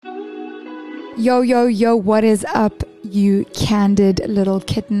Yo, yo, yo, what is up, you candid little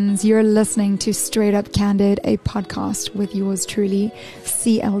kittens? You're listening to Straight Up Candid, a podcast with yours truly,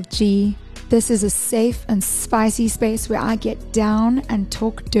 CLG. This is a safe and spicy space where I get down and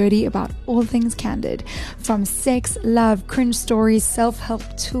talk dirty about all things candid. From sex, love, cringe stories,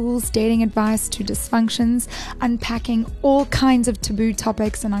 self-help tools, dating advice to dysfunctions, unpacking all kinds of taboo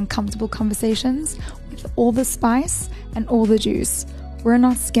topics and uncomfortable conversations with all the spice and all the juice. We're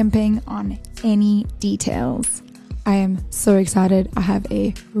not skimping on any details. I am so excited. I have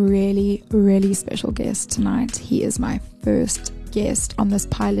a really, really special guest tonight. He is my first guest on this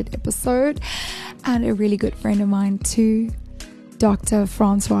pilot episode and a really good friend of mine too. Dr.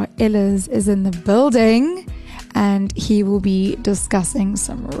 Francois is in the building and he will be discussing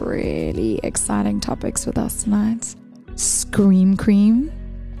some really exciting topics with us tonight. Scream cream.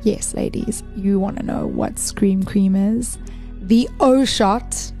 Yes, ladies, you want to know what scream cream is. The O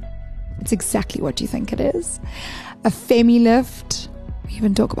shot. It's exactly what you think it is. A femi lift. We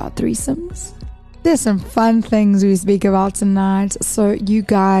even talk about threesomes. There's some fun things we speak about tonight, so you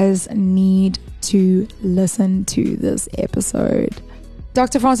guys need to listen to this episode.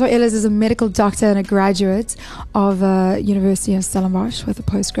 Dr. Francois is a medical doctor and a graduate of University of Stellenbosch with a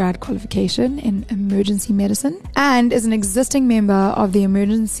postgrad qualification in emergency medicine and is an existing member of the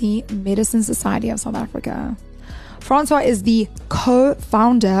Emergency Medicine Society of South Africa. Francois is the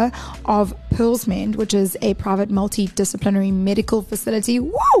co-founder of Pearlsmend, which is a private multidisciplinary medical facility.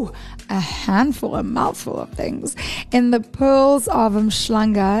 Woo! A mouthful of things in the Pearls of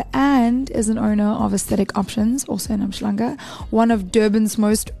Umhlanga, and is an owner of Aesthetic Options, also in Umhlanga, one of Durban's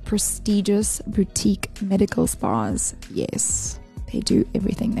most prestigious boutique medical spas. Yes, they do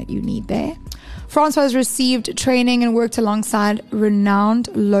everything that you need there. Francois has received training and worked alongside renowned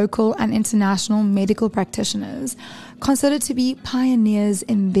local and international medical practitioners considered to be pioneers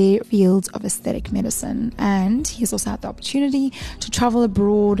in their fields of aesthetic medicine. And he has also had the opportunity to travel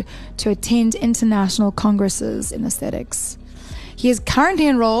abroad to attend international congresses in aesthetics. He is currently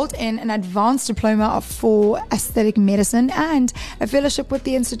enrolled in an advanced diploma for aesthetic medicine and a fellowship with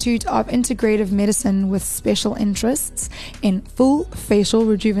the Institute of Integrative Medicine with special interests in full facial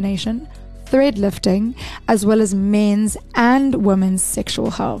rejuvenation, thread lifting, as well as men's and women's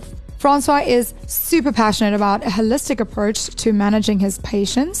sexual health. Francois is super passionate about a holistic approach to managing his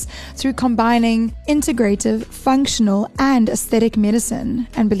patients through combining integrative, functional, and aesthetic medicine,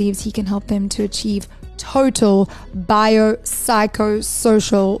 and believes he can help them to achieve total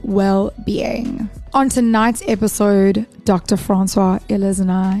biopsychosocial well-being. On tonight's episode, Dr. Francois and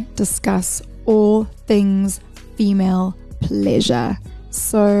I discuss all things female pleasure.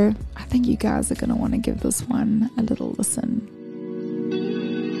 So I think you guys are going to want to give this one a little listen.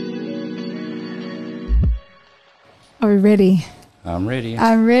 Are we ready? I'm ready.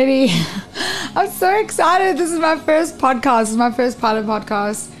 I'm so excited. This is my first podcast. This is my first pilot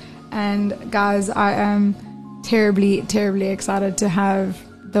podcast. And guys, I am terribly, terribly excited to have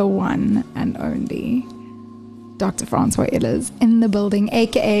the one and only Dr. Francois in the building,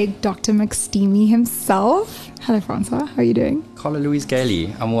 aka Dr. McSteamy himself. Hello, Francois. How are you doing? Carla Louise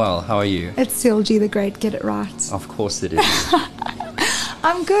Gailey. I'm well. How are you? It's CLG the Great. Get it right. Of course it is.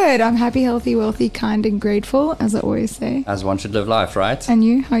 I'm good. I'm happy, healthy, wealthy, kind, and grateful, as I always say. As one should live life, right? And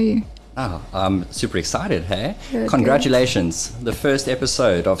you? How are you? Oh, I'm super excited, hey? Good, Congratulations. Good. The first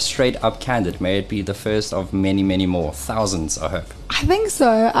episode of Straight Up Candid. May it be the first of many, many more. Thousands, I hope. I think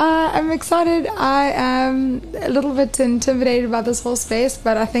so. I'm excited. I am a little bit intimidated by this whole space,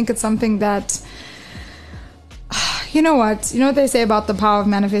 but I think it's something that... You know what they say about the power of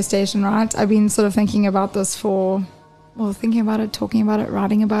manifestation, right? I've been sort of thinking about this talking about it,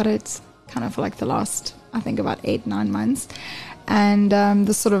 writing about it, kind of for like the last, I think about 8-9 months. And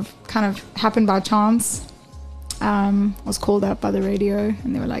this sort of kind of happened by chance. I was called up by the radio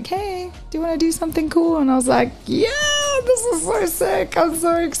and they were like, hey, do you want to do something cool? And I was like, yeah, this is so sick. I'm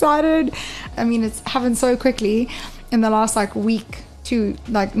so excited. I mean, it's happened so quickly in the last week and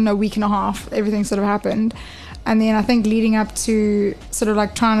a half, everything sort of happened. And then I think leading up to sort of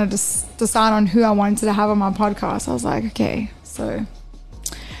trying to decide on who I wanted to have on my podcast, I was like, okay, so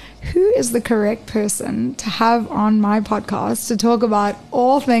who is the correct person to have on my podcast to talk about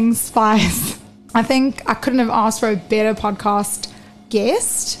all things spice? I think I couldn't have asked for a better podcast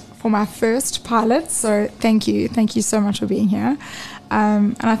guest for my first pilot. So thank you so much for being here.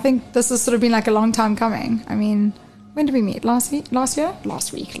 And I think this has sort of been a long time coming. I mean, when did we meet? Last year?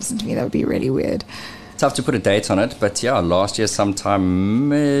 Last week. Listen to me, that would be really weird. Tough to put a date on it, but yeah, last year sometime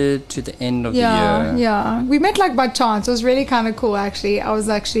mid to the end of the year. Yeah, we met by chance. It was really kind of cool, actually. I was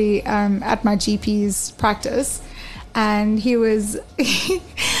actually at my GP's practice, and he was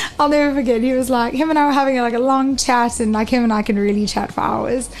I I'll never forget. He was like, him and I were having like a long chat, and like him and I can really chat for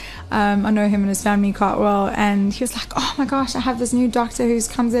hours. I know him and his family quite well, and he was like, oh my gosh, I have this new doctor who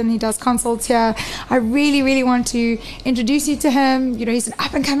comes in, he does consults here. I really, really want to introduce you to him. You know, he's an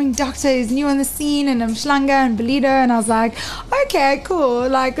up-and-coming doctor, he's new on the scene in Umhlanga and Belido. And I was like, okay, cool,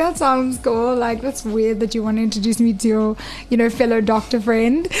 like that sounds cool. Like, that's weird that you want to introduce me to your, you know, fellow doctor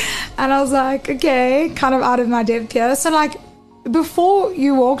friend. And I was like, okay, kind of out of my depth here. So like, before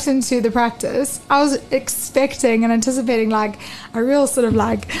you walked into the practice, I was expecting and anticipating like a real sort of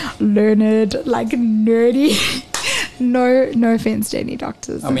like learned, like nerdy. No offense to any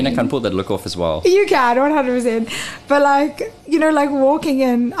doctors. I mean, I can pull that look off as well. You can, 100%. But like, you know, like walking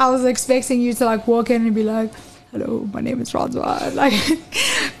in, I was expecting you to like walk in and be like, hello, my name is Francois. Like,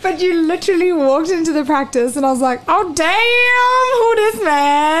 but you literally walked into the practice and I was like, oh damn, who this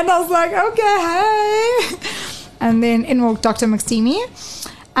man? I was like, okay, hey. And then in walked Dr. McSteamy.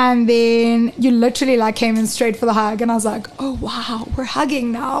 And then you literally like came in straight for the hug. And I was like, oh, wow, we're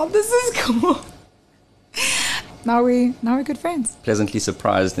hugging now. This is cool. Now we're good friends. Pleasantly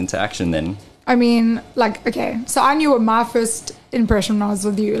surprised into action then. I mean, like, okay. So I knew what my first impression was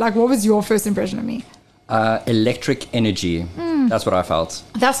with you. Like, what was your first impression of me? Electric energy. That's what I felt.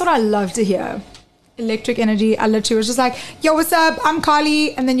 That's what I love to hear. Electric energy. I literally was just like, yo, what's up? I'm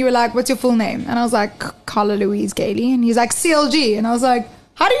Carly. And then you were like, what's your full name? And I was like, Carla Louise Gailey. And he's like, CLG. And I was like,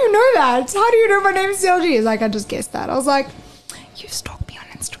 how do you know that? How do you know my name is CLG? He's like, I just guessed that. I was like, you stalked me on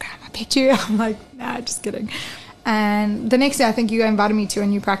Instagram, I bet you. I'm like, nah, just kidding. And the next day, I think you invited me to a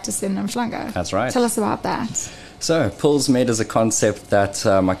new practice in Umhlanga. That's right. Tell us about that. So, pulls made is a concept that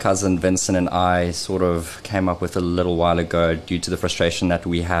my cousin Vincent and I sort of came up with a little while ago due to the frustration that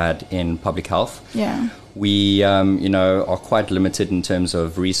we had in public health. Yeah. We, are quite limited in terms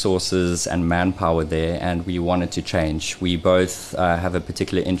of resources and manpower there, and we wanted to change. We both have a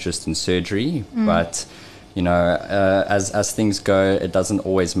particular interest in surgery, but, as things go, it doesn't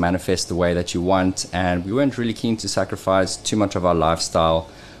always manifest the way that you want, and we weren't really keen to sacrifice too much of our lifestyle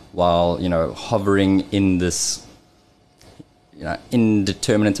while, hovering in this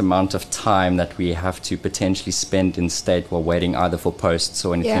indeterminate amount of time that we have to potentially spend in state while waiting either for posts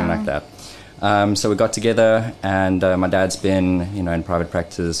or anything like that. So we got together, and my dad's been, in private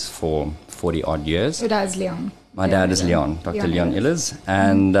practice for 40 odd years. Your dad's Leon. My dad is Leon, Dr. Leon Illers.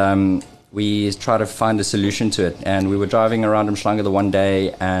 And we tried to find a solution to it. And we were driving around Umhlanga the one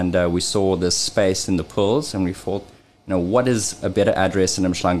day, and we saw this space in the pools, and we thought, what is a better address in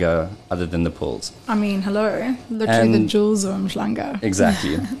Umhlanga other than the pools? I mean, hello. Literally the jewels of Umhlanga.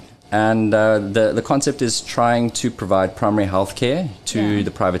 Exactly. And the concept is trying to provide primary health care to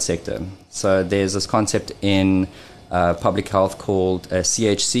the private sector. So there's this concept in public health called a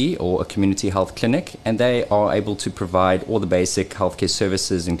CHC, or a community health clinic, and they are able to provide all the basic healthcare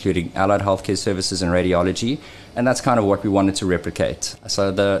services, including allied healthcare services and radiology. And that's kind of what we wanted to replicate. So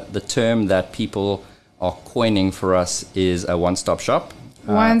the term that people are coining for us is a one-stop shop.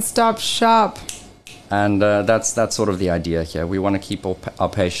 One-stop shop. And that's sort of the idea here. We want to keep our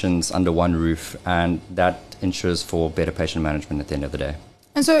patients under one roof, and that ensures for better patient management at the end of the day.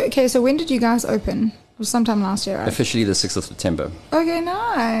 And so when did you guys open? It was sometime last year, right? Officially the 6th of September. Okay,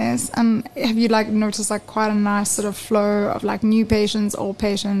 nice. And have you noticed quite a nice sort of flow of new patients, old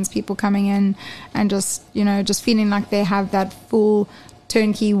patients, people coming in and just feeling like they have that full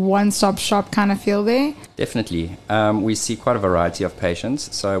turnkey one-stop shop kind of feel there? Definitely. We see quite a variety of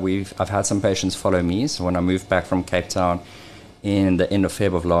patients. So I've had some patients follow me. So when I moved back from Cape Town in the end of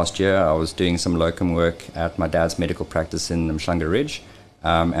Feb of last year, I was doing some locum work at my dad's medical practice in Umhlanga Ridge,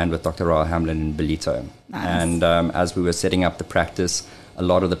 and with Dr. Rahel Hamlin in Belido. Nice. And as we were setting up the practice, a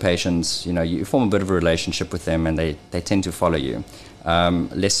lot of the patients, you form a bit of a relationship with them, and they tend to follow you.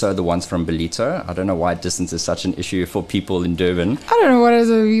 Less so the ones from Belido. I don't know why distance is such an issue for people in Durban. I don't know what it is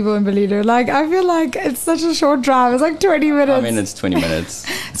with people in Belido. I feel like it's such a short drive. It's 20 minutes. I mean, it's 20 minutes.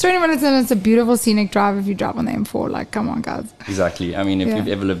 It's 20 minutes, and it's a beautiful scenic drive if you drive on the M4. Come on, guys. Exactly. I mean, if you've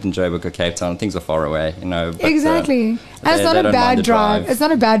ever lived in Joburg or Cape Town, things are far away, But, exactly. And it's not a bad drive. It's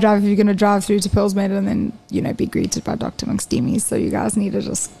not a bad drive if you're going to drive through to Pillsmead and then, be greeted by Dr. McSteamy. So you guys need to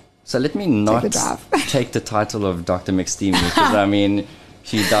just So let me not take the title of Dr. McSteamy, because, I mean,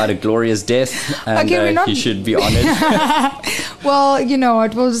 he died a glorious death, and he should be honored. Well, you know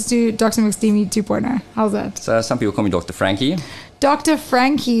what? We'll just do Dr. McSteamy 2.0. How's that? So some people call me Dr. Frankie. Dr.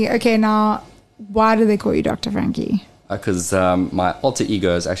 Frankie. Okay, now, why do they call you Dr. Frankie? Because my alter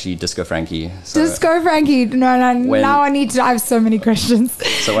ego is actually Disco Frankie. So Disco Frankie. No, now I have so many questions.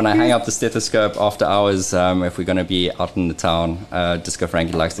 So when I hang up the stethoscope after hours, if we're going to be out in the town, Disco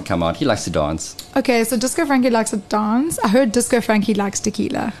Frankie likes to come out. He likes to dance. Okay, so Disco Frankie likes to dance. I heard Disco Frankie likes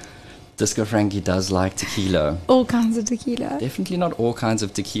tequila. Disco Frankie does like tequila. All kinds of tequila. Definitely not all kinds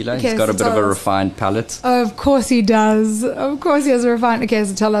of tequila. Okay, He's got so a bit of a tell us. refined palate. Of course he does. Of course he has a refined. Okay,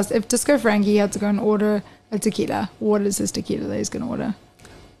 so tell us, if Disco Frankie had to go and order a tequila, what is his tequila that he's going to order?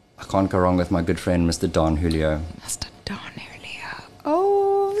 I can't go wrong with my good friend, Mr. Don Julio. Mr. Don Julio.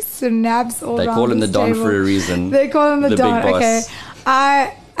 Oh, snaps all They around call him the this Don table. for a reason. They call him the The Don. big boss. Okay.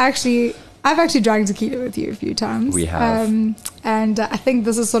 I've actually drank tequila with you a few times. We have. And I think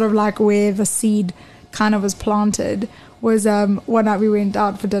this is sort of like where the seed kind of was planted. Was one night we went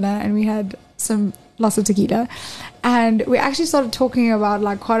out for dinner and we had lots of tequila, and we actually started talking about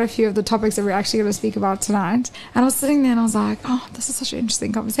like quite a few of the topics that we're actually going to speak about tonight. And I was sitting there and I was like, oh, this is such an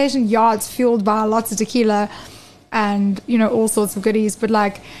interesting conversation. Yeah, it's fueled by lots of tequila and, you know, all sorts of goodies, but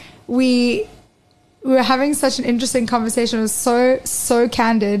like we were having such an interesting conversation. It was so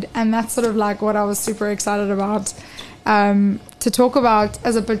candid, and that's sort of like what I was super excited about to talk about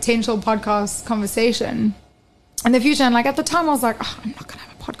as a potential podcast conversation in the future. And like at the time I was like, oh, I'm not gonna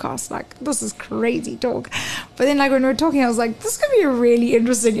have a podcast, like this is crazy talk. But then like when we were talking, I was like, this could be a really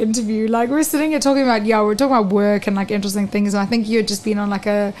interesting interview. Like we're sitting here talking about we're talking about work and like interesting things, and I think you had just been on like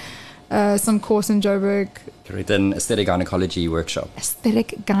some course in Joburg. Correct, an aesthetic gynecology workshop.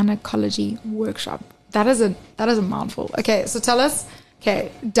 Aesthetic gynecology workshop. That is a mouthful. Okay, so tell us.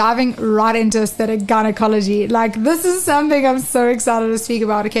 Okay, diving right into aesthetic gynecology. Like this is something I'm so excited to speak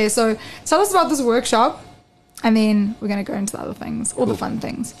about. Okay, so tell us about this workshop, and then we're going to go into the other things, all the fun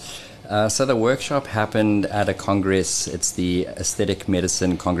things. So the workshop happened at a congress. It's the Aesthetic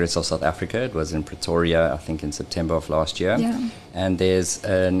Medicine Congress of South Africa. It was in Pretoria, I think in September of last year. Yeah. And there's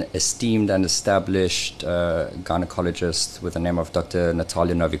an esteemed and established gynecologist with the name of Dr.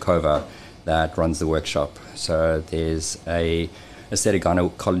 Natalia Novikova that runs the workshop. So there's a Aesthetic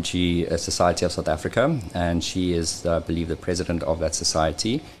Gynecology Society of South Africa, and she is, I believe, the president of that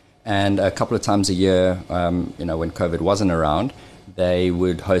society. And a couple of times a year, when COVID wasn't around, they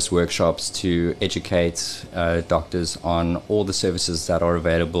would host workshops to educate doctors on all the services that are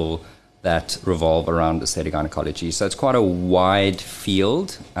available that revolve around aesthetic gynecology. So it's quite a wide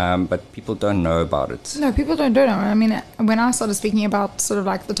field, but people don't know about it. No, people don't know. I mean, when I started speaking about sort of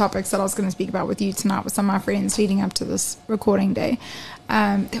like the topics that I was going to speak about with you tonight with some of my friends leading up to this recording day,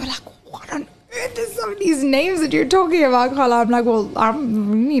 they were like, what on earth is some of these names that you're talking about, Carla? I'm like, well,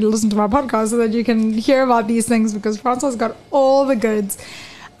 you need to listen to my podcast so that you can hear about these things, because Francois got all the goods.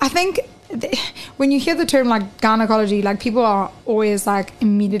 I think when you hear the term like gynecology, like people are always like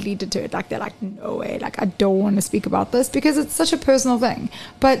immediately deterred. Like they're like, no way, like I don't want to speak about this, because it's such a personal thing,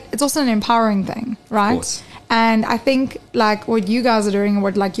 but it's also an empowering thing, right? Of course. And I think like what you guys are doing and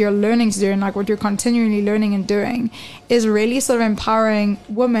what like you're learning to do and like what you're continually learning and doing is really sort of empowering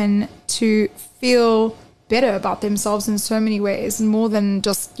women to feel better about themselves in so many ways, more than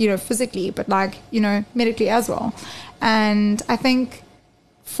just, physically, but like, medically as well. And I think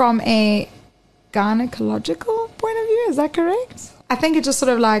from a gynecological point of view, is that correct? I think it just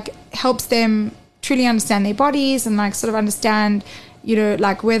sort of like helps them truly understand their bodies and like sort of understand,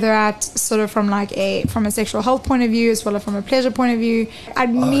 like where they're at, sort of from a sexual health point of view as well as from a pleasure point of view. I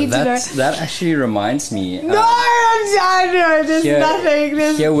need to know. That actually reminds me. No, there's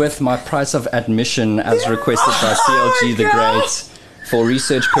nothing. Here with my price of admission as requested by CLG the Great for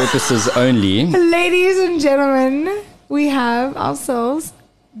research purposes only. Ladies and gentlemen, we have ourselves.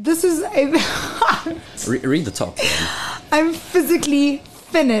 This is a... Read the top. I'm physically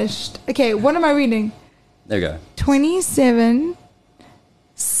finished. Okay, what am I reading? There you go. 27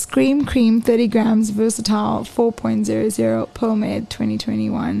 Scream Cream 30 grams versatile 4.00 Pomade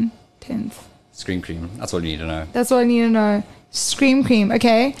 2021 10th. Scream Cream. That's all you need to know. That's all I need to know. Scream Cream.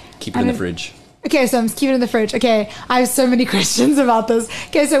 Okay. Keep it in the fridge. Okay, so I'm keeping it in the fridge. Okay, I have so many questions about this.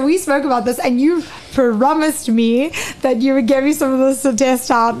 Okay, so we spoke about this, and you promised me that you would give me some of this to test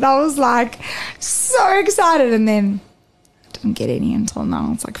out. And I was like, so excited. And then I didn't get any until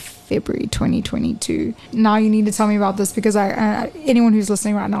now. It's like February 2022. Now you need to tell me about this, because anyone who's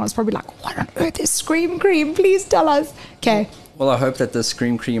listening right now is probably like, what on earth is Scream Cream? Please tell us. Okay. Well, I hope that the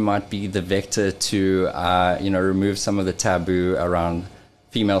Scream Cream might be the vector to, remove some of the taboo around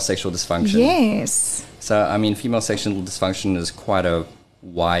female sexual dysfunction. Yes. So, I mean, female sexual dysfunction is quite a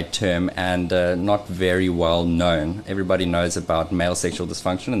wide term and not very well known. Everybody knows about male sexual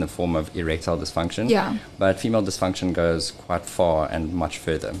dysfunction in the form of erectile dysfunction. Yeah. But female dysfunction goes quite far and much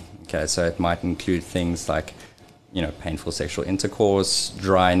further. Okay, so it might include things like painful sexual intercourse,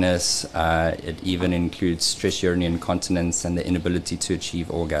 dryness. It even includes stress urinary incontinence and the inability to achieve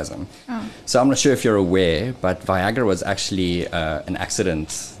orgasm. Oh. So I'm not sure if you're aware, but Viagra was actually an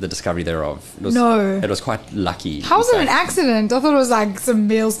accident, the discovery thereof. It was quite lucky. How was it an accident? I thought it was like some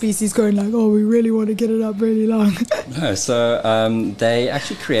male species going like, oh, we really want to get it up really long. No, so they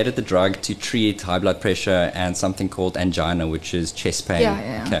actually created the drug to treat high blood pressure and something called angina, which is chest pain.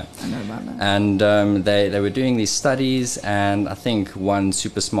 Yeah. Okay. I know about that. And they were doing these studies, and I think one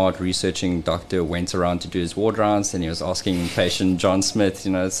super smart researching doctor went around to do his ward rounds, and he was asking patient John Smith,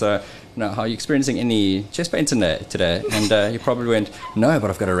 how are you experiencing any chest pain today? And he probably went, no, but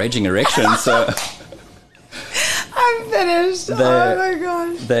I've got a raging erection, so... I'm finished. Oh my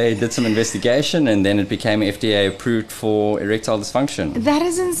gosh. They did some investigation, and then it became FDA approved for erectile dysfunction. That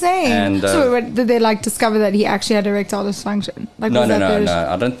is insane. And, so did they discover that he actually had erectile dysfunction? No.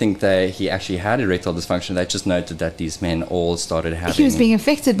 I don't think he actually had erectile dysfunction. They just noted that these men all started having... He was being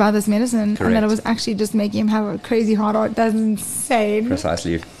affected by this medicine. Correct. And that it was actually just making him have a crazy heart rate. That's insane.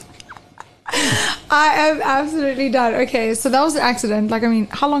 Precisely. I am absolutely done. Okay, so that was an accident.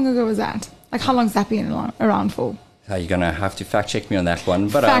 How long ago was that? How long's that been around for? You're going to have to fact check me on that one.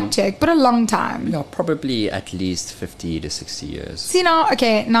 But fact check, but a long time. Yeah, probably at least 50 to 60 years. See now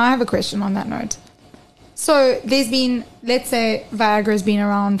I have a question on that note. So there's been, let's say Viagra has been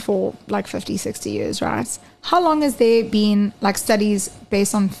around for 50, 60 years, right? How long has there been studies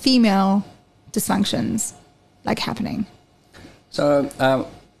based on female dysfunctions happening? So,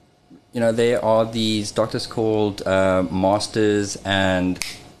 there are these doctors called masters, and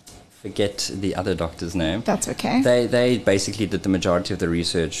forget the other doctor's name. That's okay. They basically did the majority of the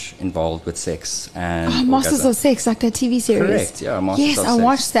research involved with sex and Masters of Sex, like that TV series. Correct, yeah. Masters of Sex. I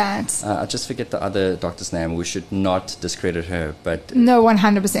watched that. I just forget the other doctor's name. We should not discredit her, but no,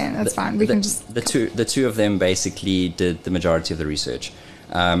 100%. That's fine. We can just the two of them basically did the majority of the research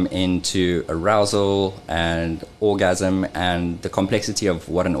into arousal and orgasm and the complexity of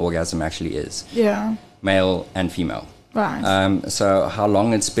what an orgasm actually is. Yeah. Male and female. Right. So how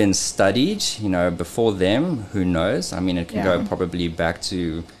long it's been studied, before them, who knows? It can go probably back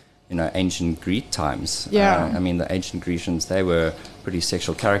to, ancient Greek times. Yeah. The ancient Grecians, they were pretty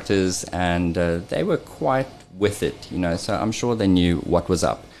sexual characters, and they were quite with it, so I'm sure they knew what was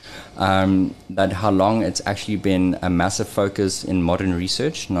up. That how long it's actually been a massive focus in modern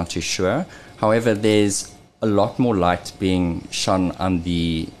research, not too sure. However, there's a lot more light being shone on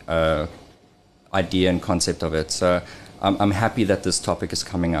the idea and concept of it. So I'm happy that this topic is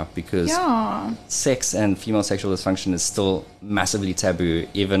coming up, because sex and female sexual dysfunction is still massively taboo,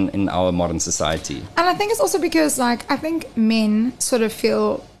 even in our modern society. And I think it's also because, I think men sort of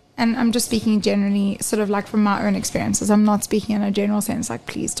feel, and I'm just speaking generally, sort of from my own experiences. I'm not speaking in a general sense.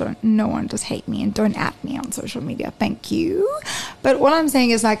 Please don't, no one just hate me and don't at me on social media. Thank you. But what I'm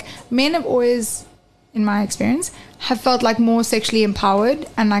saying is men have always, in my experience, have felt more sexually empowered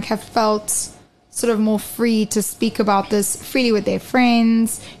and have felt sort of more free to speak about this freely with their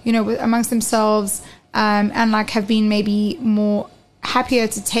friends, amongst themselves, and have been maybe more happier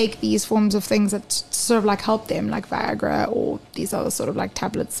to take these forms of things that sort of help them, like Viagra or these other sort of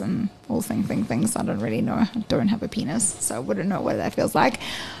tablets and all things. I don't really know. I don't have a penis, so I wouldn't know what that feels like.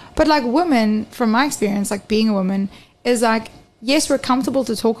 But women, from my experience, being a woman, is yes, we're comfortable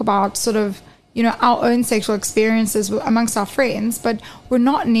to talk about sort of, our own sexual experiences amongst our friends, but we're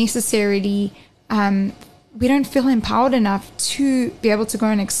not necessarily... we don't feel empowered enough to be able to go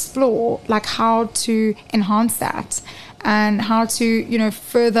and explore how to enhance that and how to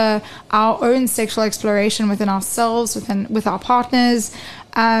further our own sexual exploration within ourselves, with our partners,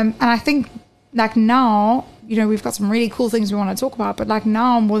 and I think now we've got some really cool things we want to talk about, but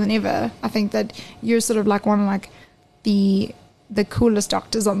now more than ever I think that you're sort of one of the coolest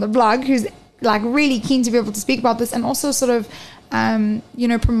doctors on the blog who's really keen to be able to speak about this and also sort of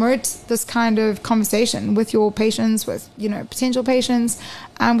promote this kind of conversation with your patients, with, potential patients,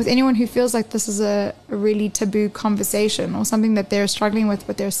 with anyone who feels like this is a really taboo conversation or something that they're struggling with,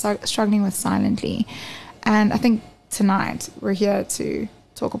 but they're struggling with silently. And I think tonight we're here to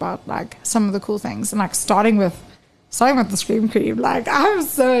talk about some of the cool things and starting with the Scream Cream. I'm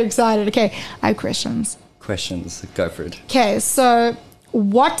so excited. Okay, I have questions. Go for it. Okay, so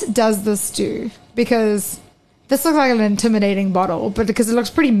what does this do? Because this looks like an intimidating bottle, but because it looks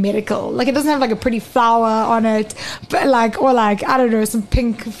pretty medical. It doesn't have a pretty flower on it, but or I don't know, some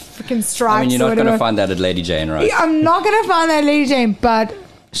pink freaking stripes. You're not going to find that at Lady Jane, right? I'm not going to find that at Lady Jane, but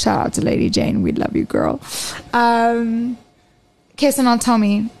shout out to Lady Jane. We love you, girl. Okay, so now tell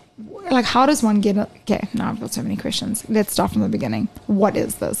me, how does one get it? Okay, now I've got so many questions. Let's start from the beginning. What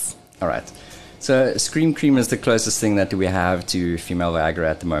is this? All right. So Scream Cream is the closest thing that we have to female Viagra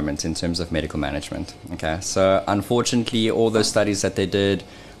at the moment in terms of medical management. Okay, so unfortunately, all those studies that they did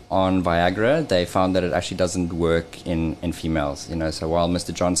on Viagra, they found that it actually doesn't work in females. So while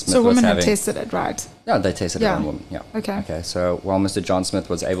Mr. John Smith so was women having... have tested it, right? Yeah, they tested it on women. Yeah. Okay. So while Mr. John Smith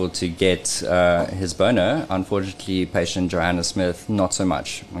was able to get his boner, unfortunately, patient Joanna Smith, not so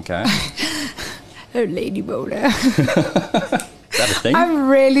much. Okay. Oh, lady boner. Is that a thing? I'm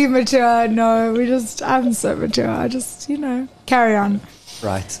really mature. No, I'm so mature. I just, carry on.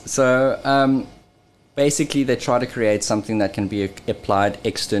 Right. So basically, they try to create something that can be applied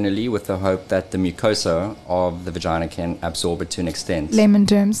externally with the hope that the mucosa of the vagina can absorb it to an extent. Layman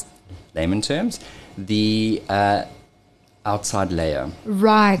terms, the outside layer.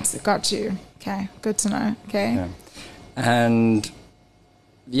 Right. Got you. Okay. Good to know. Okay. Yeah. And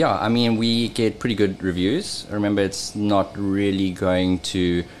yeah, I mean, we get pretty good reviews. Remember, it's not really going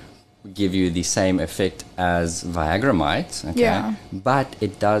to give you the same effect as Viagra might. Okay? Yeah. But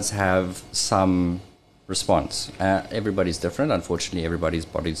it does have some response. Everybody's different. Unfortunately, everybody's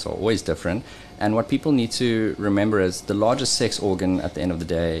bodies are always different. And what people need to remember is the largest sex organ at the end of the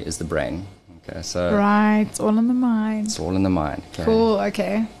day is the brain. Okay, so right, it's all in the mind. It's all in the mind. Okay. Cool.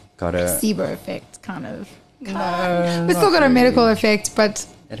 Okay. Got a placebo effect, kind of. No, we still got a medical effect, but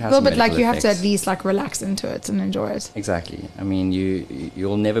it a has little bit like you effects. have to at least like relax into it and enjoy it. Exactly. I mean,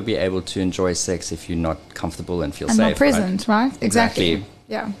 you'll never be able to enjoy sex if you're not comfortable and feel and safe. Not present, right? Exactly.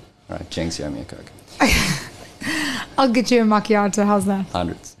 Yeah. Right, Jinx, you owe me a Coke. I'll get you a macchiato. How's that?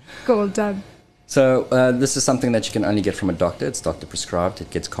 Hundreds. Cool, done. So this is something that you can only get from a doctor. It's doctor prescribed. It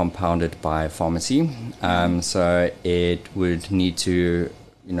gets compounded by pharmacy. So it would need to,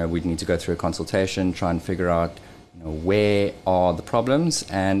 we'd need to go through a consultation, try and figure out, where are the problems.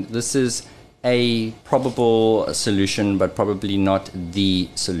 And this is a probable solution, but probably not the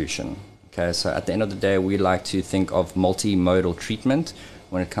solution. Okay, so at the end of the day, we like to think of multimodal treatment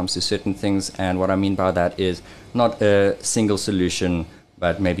when it comes to certain things. And what I mean by that is not a single solution,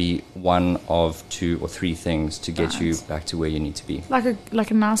 but maybe one of 2 or 3 things to get you back to where you need to be.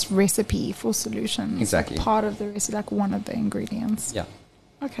 Like a nice recipe for solutions. Exactly. Like part of the recipe, like one of the ingredients. Yeah.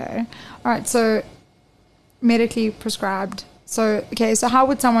 Okay. All right. So medically prescribed. So, okay. So how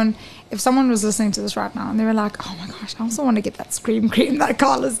would if someone was listening to this right now and they were like, oh my gosh, I also want to get that Scream Cream that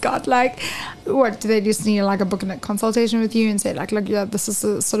Carla's got. Like, what, do they just need like a book and a consultation with you and say like, look, yeah, this is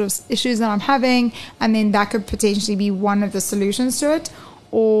the sort of issues that I'm having. And then that could potentially be one of the solutions to it.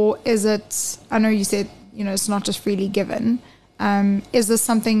 Or is it, I know you said, it's not just freely given. Is this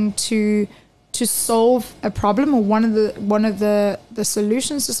something to solve a problem, or one of the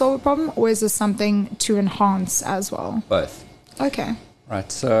solutions to solve a problem, or is this something to enhance as well? Both. Okay. Right.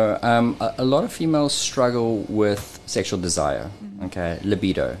 So a lot of females struggle with sexual desire, okay,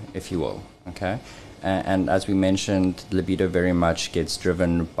 libido, if you will, okay. And as we mentioned, libido very much gets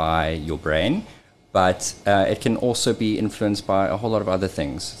driven by your brain. But it can also be influenced by a whole lot of other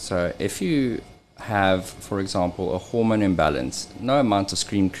things. So if you have, for example, a hormone imbalance, no amount of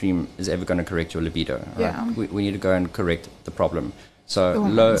Scream Cream is ever going to correct your libido. Right? Yeah. We need to go and correct the problem. So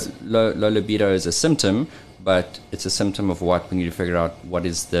low libido is a symptom, but it's a symptom of what? We need to figure out what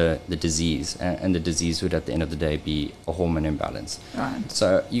is the disease. And the disease would, at the end of the day, be a hormone imbalance. Right.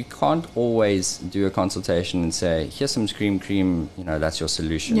 So you can't always do a consultation and say, here's some Scream Cream, that's your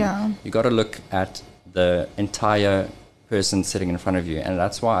solution. Yeah. You got to look at the entire person sitting in front of you. And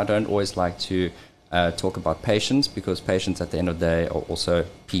that's why I don't always like to talk about patients, because patients at the end of the day are also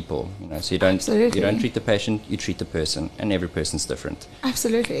people. So you don't treat the patient, you treat the person, and every person's different.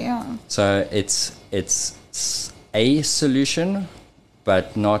 Absolutely, yeah. So it's a solution,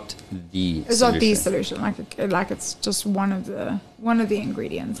 but not the it's solution. Not the solution. Like it's just one of the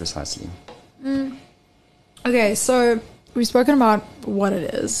ingredients. Precisely. Okay, so we've spoken about what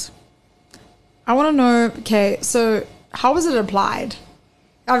it is. I want to know. Okay, so how is it applied?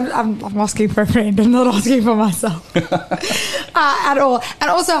 I'm asking for a friend. I'm not asking for myself at all. And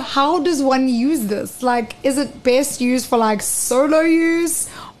also, how does one use this? Like, is it best used for like solo use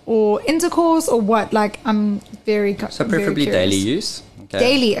or intercourse or what? Like, I'm very so preferably very daily use. Okay.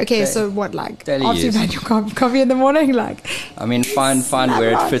 Daily, okay. So what, like daily after you've had your coffee in the morning, like? I mean, find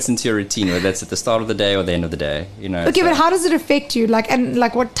where it fits into your routine, whether that's at the start of the day or the end of the day. Okay, so. But how does it affect you? Like, and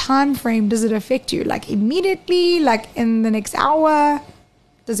like, what time frame does it affect you? Like immediately, like in the next hour?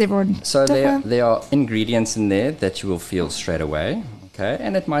 Does everyone? So there are ingredients in there that you will feel straight away. Okay,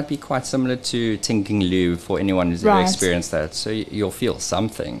 and it might be quite similar to Tinking Loo for anyone who's ever experienced that. So you'll feel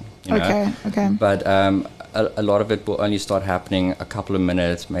something. Okay. But a lot of it will only start happening a couple of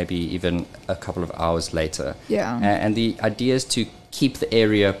minutes, maybe even a couple of hours later. Yeah. And the idea is to keep the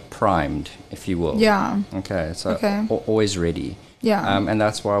area primed, if you will. Yeah. Okay, so always ready. Yeah. And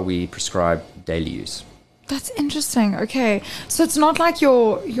that's why we prescribe daily use. That's interesting. Okay. So it's not like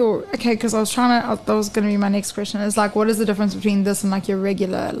your okay, because that was going to be my next question, is like, what is the difference between this and like your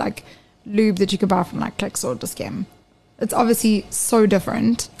regular like lube that you could buy from like Clicks or Discam? It's obviously so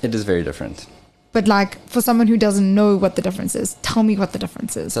different. It is very different. But like for someone who doesn't know what the difference is, tell me what the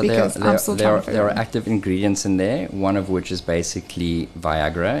difference is, So because I'm still trying to figure there it are out. active ingredients in there, one of which is basically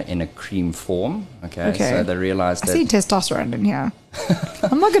Viagra in a cream form. Okay. So they realized I that... see testosterone in here.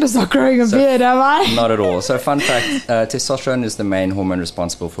 I'm not going to start growing a beard, am I? Not at all. So fun fact, testosterone is the main hormone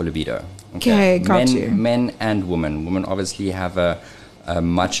responsible for libido. Okay, got you. Men and women. Women obviously have a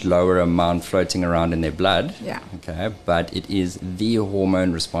much lower amount floating around in their blood. Yeah. Okay, but it is the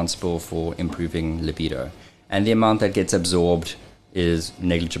hormone responsible for improving libido. And the amount that gets absorbed is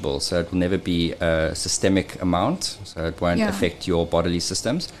negligible. So it will never be a systemic amount. So it won't affect your bodily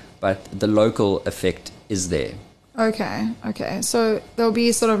systems. But the local effect is there. Okay. So there'll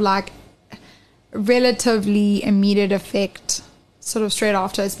be sort of like relatively immediate effect sort of straight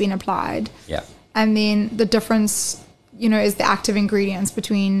after it's been applied. Yeah. And then the difference, is the active ingredients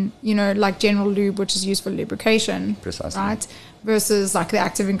between, like general lube, which is used for lubrication. Precisely. Right? Versus like the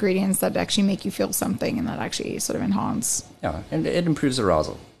active ingredients that actually make you feel something and that actually sort of enhance. Yeah, and it improves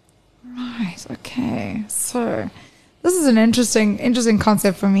arousal. Right. Okay. So this is an interesting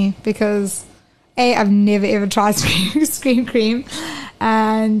concept for me because A, I've never ever tried Scream Cream,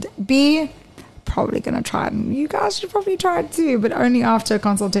 and B, probably going to try it. And you guys should probably try it too, but only after a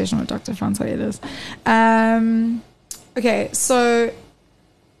consultation with Dr. Francois. Okay, so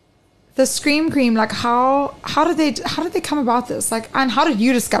the Scream Cream, like how did they come about this? Like, and how did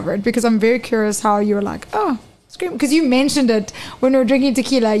you discover it? Because I'm very curious how you were like, oh, Scream, because you mentioned it when we were drinking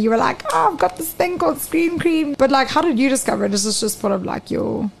tequila. You were like, oh, I've got this thing called Scream Cream. But like, how did you discover it? Is this just part of like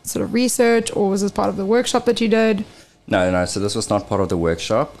your sort of research, or was this part of the workshop that you did? No. So this was not part of the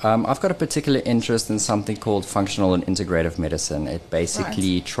workshop. I've got a particular interest in something called functional and integrative medicine. It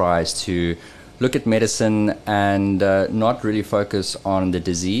basically tries to look at medicine and not really focus on the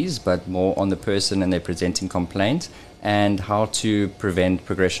disease, but more on the person and their presenting complaint and how to prevent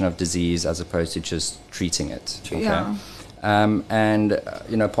progression of disease as opposed to just treating it. Okay? Yeah.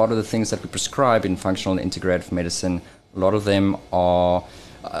 Part of the things that we prescribe in functional and integrative medicine, a lot of them are,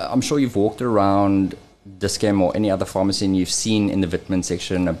 I'm sure you've walked around Discam or any other pharmacy and you've seen in the vitamin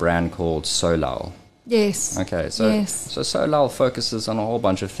section a brand called Solal. Yes. Okay, so Solal focuses on a whole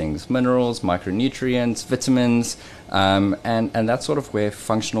bunch of things: minerals, micronutrients, vitamins, and that's sort of where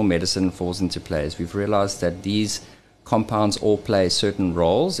functional medicine falls into place. We've realized that these compounds all play certain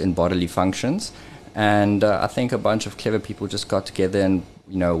roles in bodily functions, and I think a bunch of clever people just got together and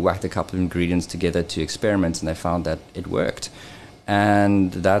whacked a couple of ingredients together to experiment, and they found that it worked.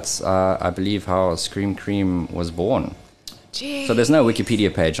 And that's, I believe, how Scream Cream was born. Jeez. So there's no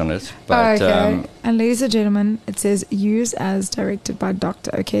Wikipedia page on it. But, okay. And ladies and gentlemen, it says use as directed by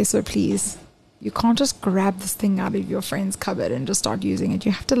doctor. Okay, so please, you can't just grab this thing out of your friend's cupboard and just start using it.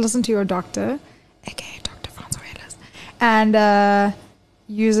 You have to listen to your doctor, aka Dr. Francois, and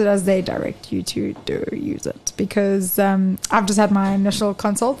use it as they direct you to use it. Because I've just had my initial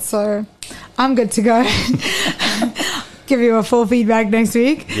consult, so I'm good to go. Give you a full feedback next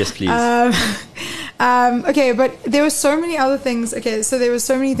week. Yes, please. Okay, but there were so many other things. Okay, so there were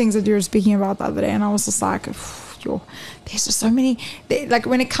so many things that you were speaking about the other day, and I was just like, there's just so many. Like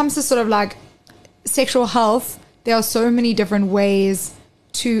when it comes to sort of like sexual health, there are so many different ways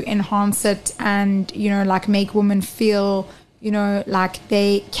to enhance it and, like make women feel, like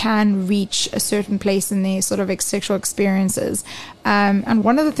they can reach a certain place in their sort of sexual experiences. And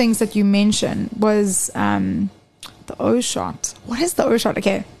one of the things that you mentioned was the O shot. What is the O shot?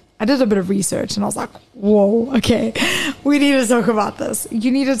 Okay, I did a bit of research and I was like, whoa, okay, we need to talk about this. You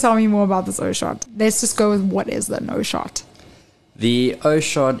need to tell me more about this O shot. Let's just go with what is the O shot. The O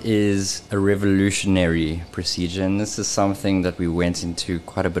shot is a revolutionary procedure, and this is something that we went into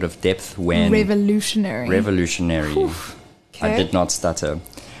quite a bit of depth when... Revolutionary. Oof. Okay. I did not stutter.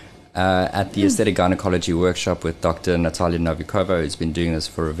 At the aesthetic gynecology workshop with Dr. Natalia Novikova, who's been doing this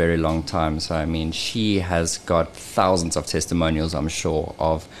for a very long time. So, I mean, she has got thousands of testimonials, I'm sure,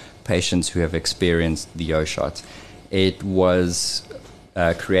 of patients who have experienced the O shot. It was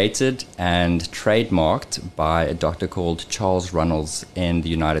created and trademarked by a doctor called Charles Runnels in the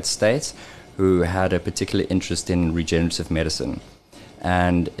United States, who had a particular interest in regenerative medicine.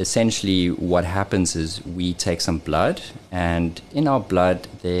 And essentially what happens is we take some blood, and in our blood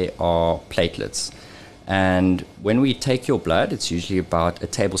there are platelets. And when we take your blood, it's usually about a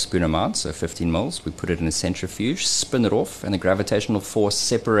tablespoon amount, so 15 mils. We put it in a centrifuge, spin it off, and the gravitational force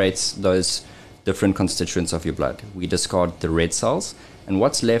separates those different constituents of your blood. We discard the red cells, and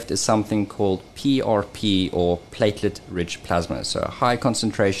what's left is something called PRP, or platelet-rich plasma, so a high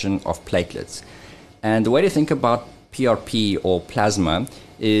concentration of platelets. And the way to think about PRP, or plasma,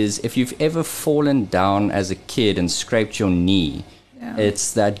 is if you've ever fallen down as a kid and scraped your knee,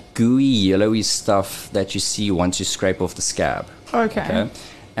 it's that gooey, yellowy stuff that you see once you scrape off the scab. Okay.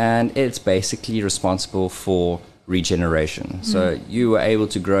 And it's basically responsible for regeneration. So you were able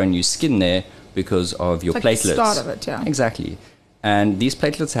to grow new skin there because of your platelets. The start of it, yeah. Exactly. And these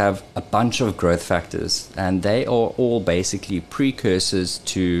platelets have a bunch of growth factors, and they are all basically precursors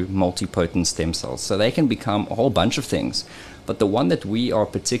to multipotent stem cells. So they can become a whole bunch of things. But the one that we are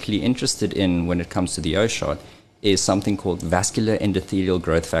particularly interested in when it comes to the O-shot is something called vascular endothelial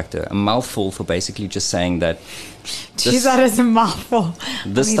growth factor, a mouthful for basically just saying that that is a mouthful.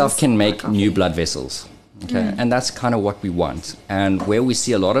 This stuff can make new blood vessels. Okay, and that's kind of what we want. And where we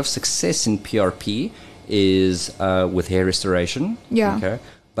see a lot of success in PRP is with hair restoration. Yeah. Okay,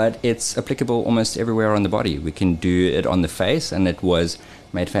 but it's applicable almost everywhere on the body. We can do it on the face, and it was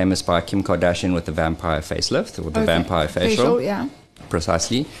made famous by Kim Kardashian with the vampire facelift, or the vampire facial. Yeah.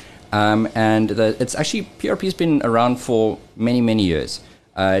 Precisely. And it's actually, PRP has been around for many, many years.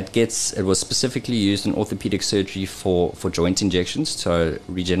 It was specifically used in orthopedic surgery for joint injections, so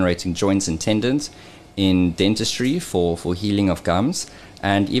regenerating joints and tendons, in dentistry for healing of gums,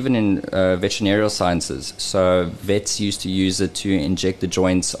 and even in veterinary sciences. So vets used to use it to inject the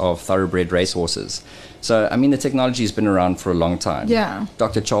joints of thoroughbred racehorses. So, I mean, the technology has been around for a long time. Yeah.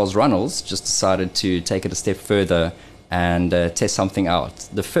 Dr. Charles Runnels just decided to take it a step further and test something out.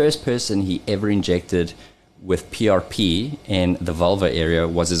 The first person he ever injected with PRP in the vulva area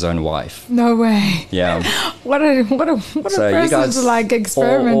was his own wife. No way. Yeah. What a person to like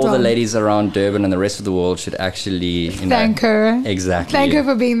experiment all on. the ladies around Durban and the rest of the world should actually thank her. Exactly. Thank her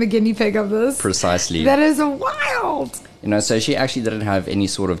for being the guinea pig of this. Precisely. That is wild. So she actually didn't have any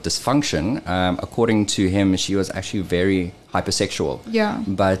sort of dysfunction. According to him, she was actually very hypersexual. Yeah.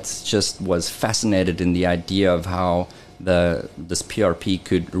 But just was fascinated in the idea of how this PRP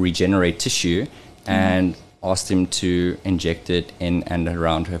could regenerate tissue, and asked him to inject it in and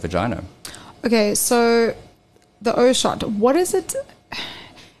around her vagina. Okay, so the O-shot, what is it?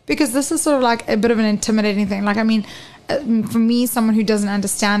 Because this is sort of like a bit of an intimidating thing. Like, I mean, for me, someone who doesn't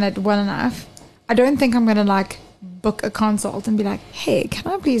understand it well enough, I don't think I'm going to like book a consult and be like, hey,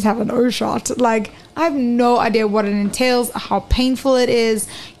 can I please have an O-shot? Like, I have no idea what it entails, how painful it is,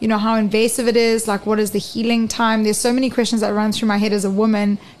 how invasive it is, like what is the healing time? There's so many questions that run through my head as a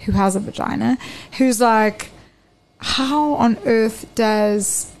woman who has a vagina, who's like, how on earth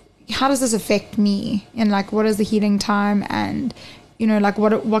how does this affect me? And like, what is the healing time? And, like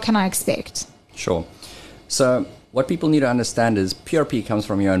what can I expect? Sure. So what people need to understand is PRP comes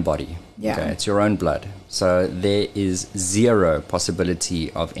from your own body. Yeah. Okay? It's your own blood. So there is zero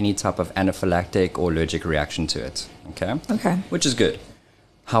possibility of any type of anaphylactic or allergic reaction to it. Okay? Okay. Which is good.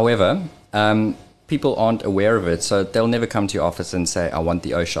 However, people aren't aware of it, so they'll never come to your office and say, I want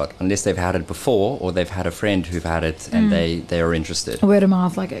the O-shot, unless they've had it before or they've had a friend who've had it and they are interested. Word of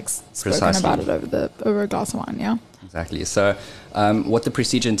mouth, like spoken Precisely. about it over a glass of wine, yeah? Exactly. So what the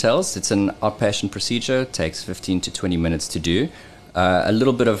procedure entails, it's an outpatient procedure, takes 15 to 20 minutes to do. A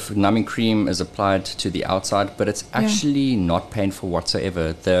little bit of numbing cream is applied to the outside, but it's actually not painful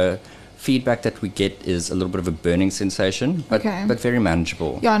whatsoever. The feedback that we get is a little bit of a burning sensation, but very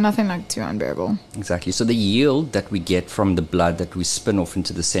manageable. Yeah, nothing like too unbearable. Exactly. So the yield that we get from the blood that we spin off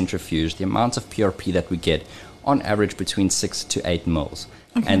into the centrifuge, the amount of PRP that we get, on average between 6 to 8 mils.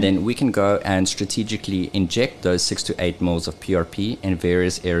 Okay. And then we can go and strategically inject those 6 to 8 mils of PRP in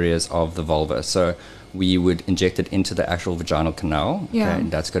various areas of the vulva. So we would inject it into the actual vaginal canal. Yeah. Okay,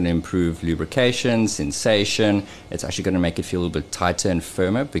 and that's going to improve lubrication, sensation. It's actually going to make it feel a little bit tighter and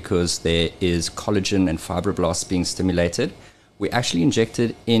firmer because there is collagen and fibroblasts being stimulated. We actually inject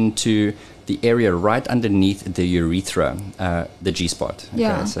it into the area right underneath the urethra, the G-spot. Okay,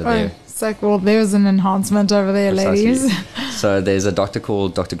 Yeah. so it's like, well, there's an enhancement over there, Precisely. ladies. So there's a doctor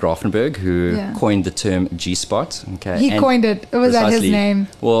called Dr. Grafenberg who coined the term G-spot. Okay, He coined it. It was at his name.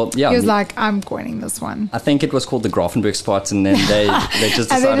 Well, yeah. He was like, I'm coining this one. I think it was called the Grafenberg spot, and then they just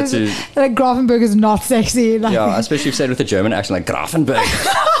decided to. Like, Grafenberg is not sexy. Like, Yeah, especially if you say it with a German accent, like Grafenberg.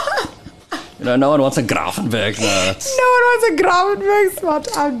 No one wants a Grafenberg. No one wants a Grafenberg spot.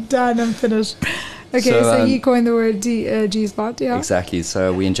 I'm done. I'm finished. Okay, so he coined the word G-spot, yeah. Exactly.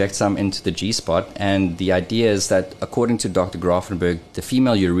 So we inject some into the G-spot, and the idea is that, according to Dr. Grafenberg, the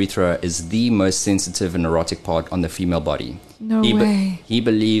female urethra is the most sensitive and erotic part on the female body. No way. He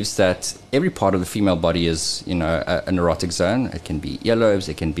believes that every part of the female body is, an erotic zone. It can be earlobes,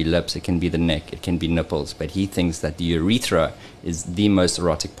 it can be lips, it can be the neck, it can be nipples, but he thinks that the urethra is the most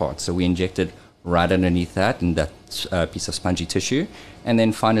erotic part. So we inject it right underneath that, in that piece of spongy tissue, and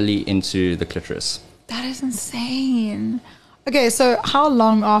then finally into the clitoris. That is insane. Okay, so how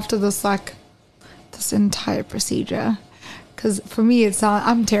long after this entire procedure? Because for me,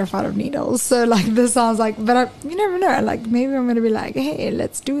 I'm terrified of needles. So this sounds but you never know. Maybe I'm gonna be hey,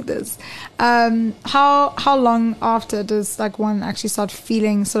 let's do this. How long after does one actually start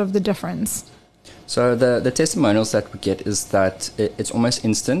feeling sort of the difference? So the testimonials that we get is that it's almost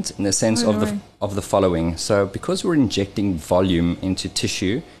instant, in the sense of the following. So because we're injecting volume into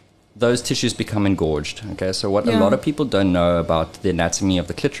tissue, those tissues become engorged. Okay, so what a lot of people don't know about the anatomy of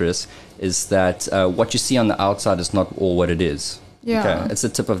the clitoris is that what you see on the outside is not all what it is. Yeah, okay? It's the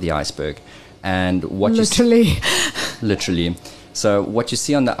tip of the iceberg, and what literally. So what you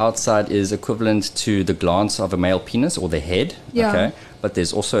see on the outside is equivalent to the glance of a male penis, or the head. Yeah. Okay. But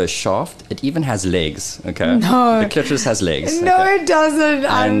there's also a shaft. It even has legs. Okay. No. The clitoris has legs. No, okay? It doesn't.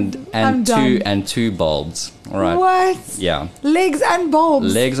 And two bulbs. All right. What? Yeah. Legs and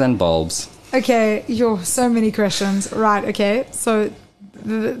bulbs. Legs and bulbs. Okay. So many questions. Right. Okay. So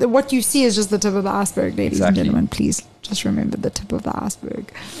what you see is just the tip of the iceberg, ladies and gentlemen. Please just remember the tip of the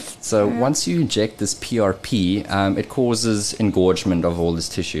iceberg. So once you inject this PRP, it causes engorgement of all this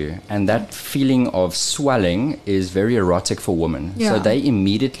tissue. And that feeling of swelling is very erotic for women. Yeah. So they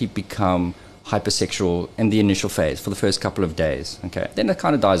immediately become hypersexual in the initial phase for the first couple of days. Okay. Then it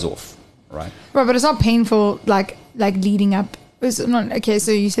kind of dies off. Right. Right, but it's not painful like leading up. It's not, okay,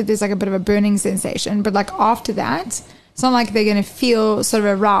 so you said there's a bit of a burning sensation, but after that, it's not like they're going to feel sort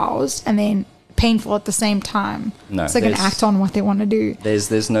of aroused and then painful at the same time. No, so they can act on what they want to do.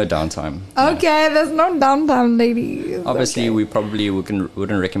 There's no downtime. Okay, no. There's no downtime, ladies. Obviously, we probably wouldn't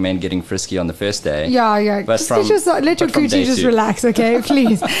recommend getting frisky on the first day. Yeah. But let your coochie just relax, okay?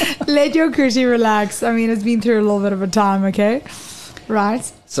 Please. Let your coochie relax. I mean, it's been through a little bit of a time, okay?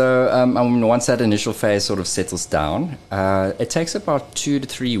 Right. So once that initial phase sort of settles down, it takes about 2 to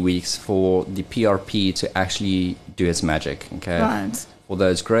 3 weeks for the PRP to actually do its magic, okay? Right. For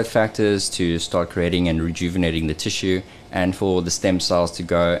those growth factors to start creating and rejuvenating the tissue, and for the stem cells to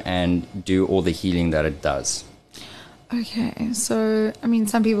go and do all the healing that it does. Okay, so,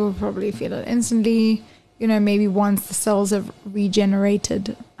 some people will probably feel it instantly, maybe once the cells have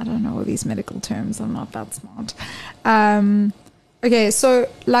regenerated. I don't know all these medical terms, I'm not that smart. Okay, so,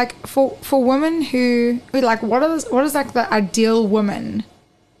 for women who, what is the ideal woman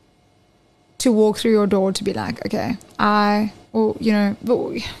to walk through your door to be okay, you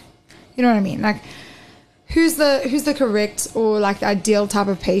know what I mean? Who's the correct or the ideal type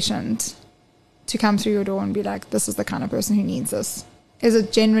of patient to come through your door and be this is the kind of person who needs this? Is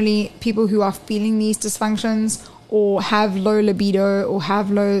it generally people who are feeling these dysfunctions or have low libido or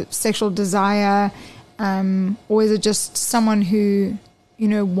have low sexual desire? Or is it just someone who,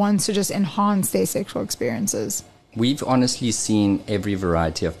 wants to just enhance their sexual experiences? We've honestly seen every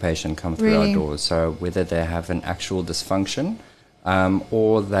variety of patient come through our doors. So whether they have an actual dysfunction,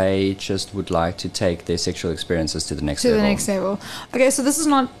 or they just would like to take their sexual experiences to the next level. Okay, so this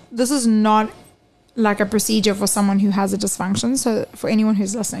is not like a procedure for someone who has a dysfunction. So for anyone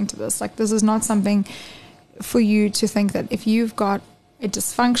who's listening to this, this is not something for you to think that if you've got a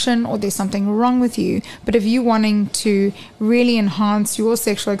dysfunction or there's something wrong with you, but if you're wanting to really enhance your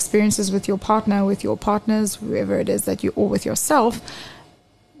sexual experiences with your partner, with your partners, whoever it is that you, or with yourself,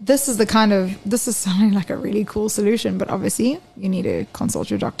 this is sounding like a really cool solution. But obviously you need to consult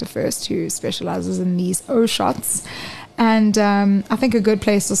your doctor first, who specializes in these O shots. And I think a good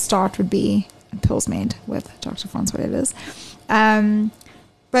place to start would be Pills Made with Dr. Francois.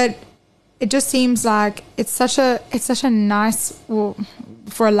 But it just seems like it's such a nice, well,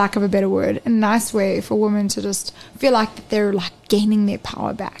 for a lack of a better word, a nice way for women to just feel like they're gaining their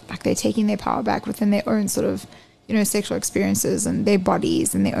power back, they're taking their power back within their own sort of, sexual experiences and their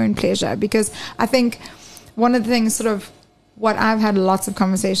bodies and their own pleasure. Because I think one of the things, sort of what I've had lots of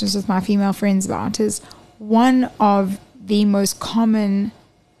conversations with my female friends about, is one of the most common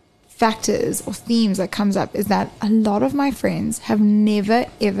factors or themes that comes up is that a lot of my friends have never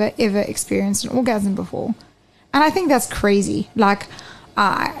ever experienced an orgasm before. And I think that's crazy.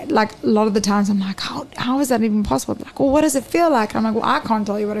 A lot of the times I'm how is that even possible? Well, what does it feel like? I'm well, I can't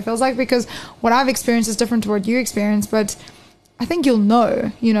tell you what it feels like, because what I've experienced is different to what you experience, but I think you'll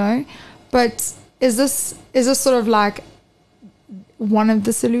know. But is this sort of like one of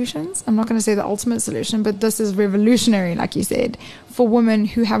the solutions? I'm not going to say the ultimate solution, but this is revolutionary, like you said, for women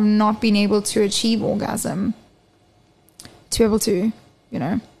who have not been able to achieve orgasm to be able to,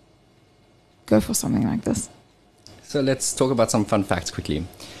 go for something like this. So let's talk about some fun facts quickly.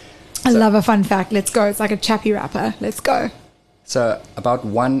 I love a fun fact. Let's go. It's like a chappy rapper. Let's go. So about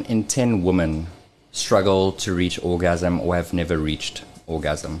 1 in 10 women struggle to reach orgasm or have never reached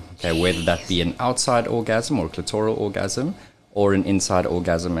orgasm. Okay, whether that be an outside orgasm or clitoral orgasm or an inside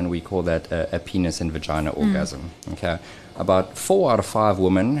orgasm, and we call that a penis and vagina orgasm. Okay, about 4 out of 5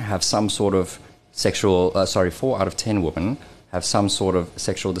 women have some sort of 4 out of 10 women have some sort of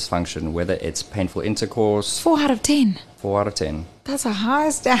sexual dysfunction, whether it's painful intercourse. 4 out of 10. 4 out of 10. That's a high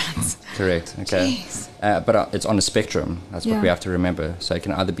stat. Correct. Okay. But it's on a spectrum. That's what we have to remember. So it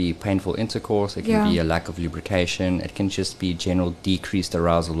can either be painful intercourse, it can be a lack of lubrication, it can just be general decreased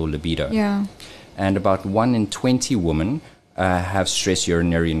arousal or libido. Yeah. And about 1 in 20 women have stress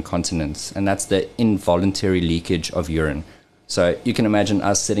urinary incontinence, and that's the involuntary leakage of urine. So you can imagine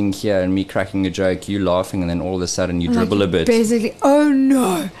us sitting here and me cracking a joke, you laughing, and then all of a sudden you dribble a bit. Basically, oh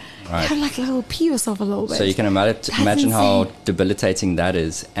no. Right. You have like a little pee yourself a little bit. So you can imagine how debilitating that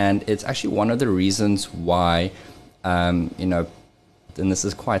is. And it's actually one of the reasons why, and this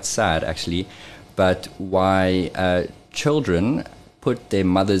is quite sad actually, but why children put their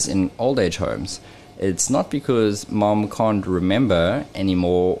mothers in old age homes. It's not because mom can't remember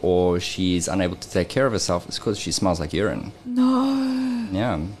anymore or she's unable to take care of herself. It's because she smells like urine. No.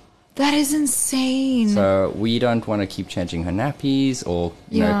 Yeah. That is insane. So we don't want to keep changing her nappies or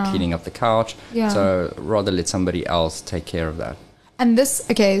cleaning up the couch. Yeah. So rather let somebody else take care of that. And this,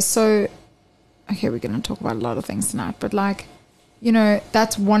 we're going to talk about a lot of things tonight, but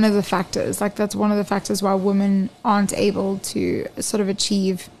that's one of the factors. Like that's one of the factors why women aren't able to sort of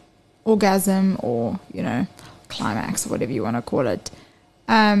achieve orgasm or, climax or whatever you want to call it.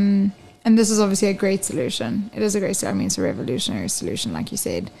 And this is obviously a great solution. It is a great solution. I mean, it's a revolutionary solution, like you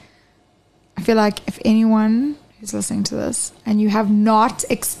said. I feel like if anyone who's listening to this and you have not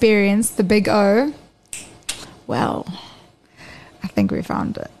experienced the big O, well, I think we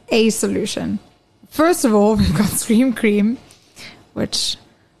found a solution. First of all, we've got Scream Cream, which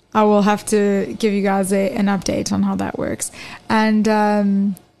I will have to give you guys an update on how that works.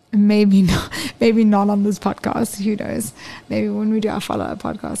 And maybe not on this podcast. Who knows? Maybe when we do our follow-up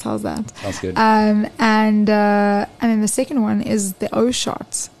podcast. How's that? Sounds good. And then the second one is the O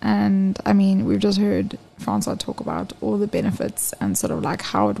shot. And I mean, we've just heard Francois talk about all the benefits and sort of like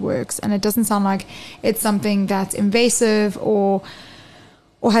how it works. And it doesn't sound like it's something that's invasive or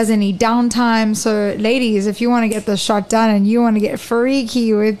has any downtime. So ladies, if you want to get the shot done and you want to get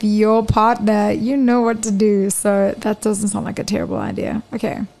freaky with your partner, you know what to do. So that doesn't sound like a terrible idea.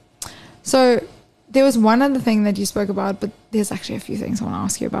 Okay. So there was one other thing that you spoke about, but there's actually a few things I want to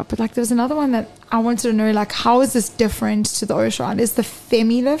ask you about. But like there was another one that I wanted to know, like how is this different to the O shot? Is the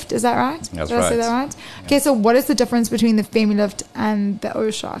FemiLift, is that right? That's Did I say that right? Yeah. Okay, so what is the difference between the FemiLift and the O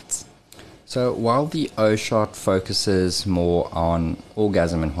shot? So while the O shot focuses more on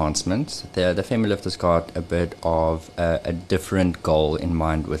orgasm enhancement, the FemiLift has got a bit of a different goal in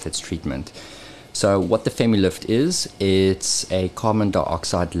mind with its treatment. So what the FemiLift is, it's a carbon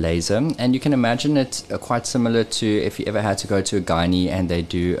dioxide laser, and you can imagine it quite similar to if you ever had to go to a gynae and they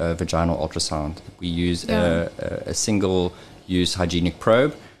do a vaginal ultrasound. We use a single-use hygienic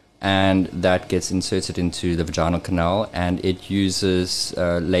probe, and that gets inserted into the vaginal canal, and it uses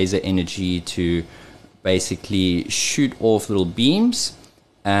laser energy to basically shoot off little beams,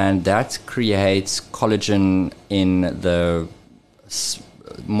 and that creates collagen in the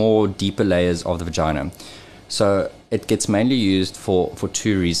more deeper layers of the vagina. So it gets mainly used for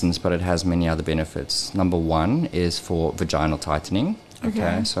 2 reasons, but it has many other benefits. Number 1 is for vaginal tightening.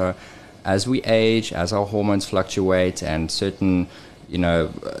 Okay. So as we age, as our hormones fluctuate, and certain,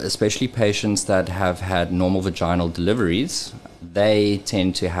 especially patients that have had normal vaginal deliveries, they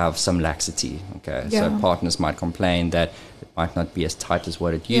tend to have some laxity. Okay. Yeah. So partners might complain that it might not be as tight as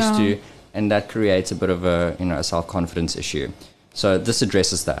what it used to, and that creates a bit of a self-confidence issue. So this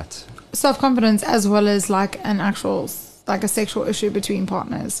addresses that. Self-confidence as well as like a sexual issue between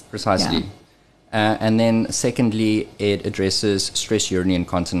partners. Precisely. Yeah. And then secondly, it addresses stress urinary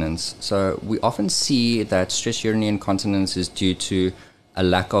incontinence. So we often see that stress urinary incontinence is due to a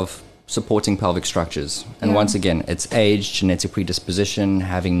lack of supporting pelvic structures. And once again, it's age, genetic predisposition,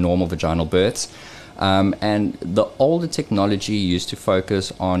 having normal vaginal births. And the older technology used to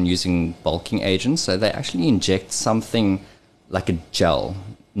focus on using bulking agents. So they actually inject something like a gel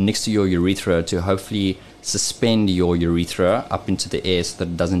next to your urethra to hopefully suspend your urethra up into the air so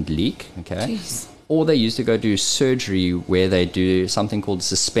that it doesn't leak. Okay. Jeez. or they used to go do surgery where they do something called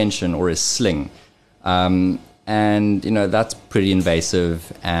suspension or a sling. And, that's pretty invasive,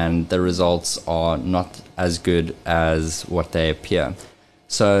 and the results are not as good as what they appear.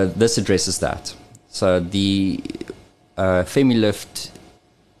 So this addresses that. So the FemiLift,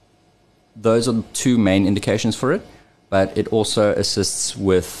 those are the two main indications for it, but it also assists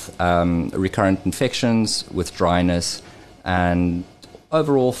with recurrent infections, with dryness, and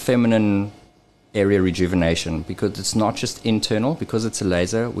overall feminine area rejuvenation, because it's not just internal. Because it's a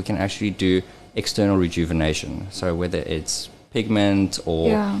laser, we can actually do external rejuvenation. So whether it's pigment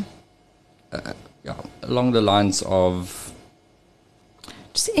or along the lines of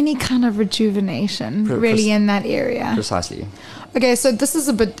just any kind of rejuvenation really in that area. Precisely. Okay, so this is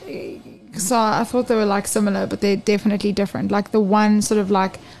a bit, so I thought they were like similar, but they're definitely different. Like the one sort of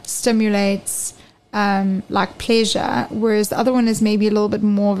like stimulates like pleasure, whereas the other one is maybe a little bit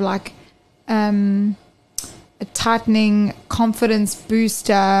more of like a tightening confidence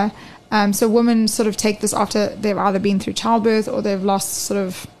booster. So women sort of take this after they've either been through childbirth or they've lost sort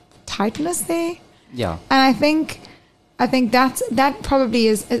of tightness there. Yeah. And I think that probably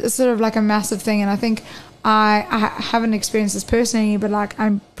is sort of like a massive thing. And I think I haven't experienced this personally, but like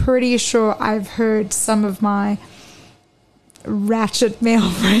I'm pretty sure I've heard some of my ratchet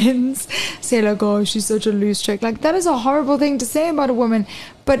male friends say like, oh, she's such a loose chick. Like that is a horrible thing to say about a woman,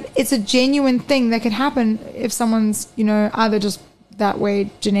 but it's a genuine thing that can happen if someone's, either just that way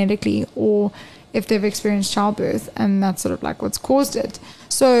genetically or if they've experienced childbirth, and that's sort of like what's caused it.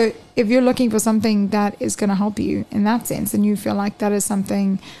 So if you're looking for something that is going to help you in that sense, and you feel like that is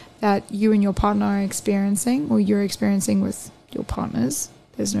something that you and your partner are experiencing, or you're experiencing with your partners,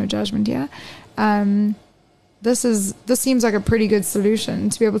 there's no judgment here. This seems like a pretty good solution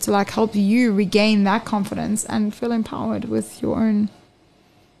to be able to like help you regain that confidence and feel empowered with your own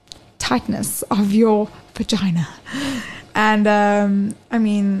tightness of your vagina. And I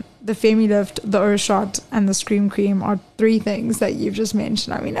mean, the FemiLift, the O-Shot, and the Scream Cream are three things that you've just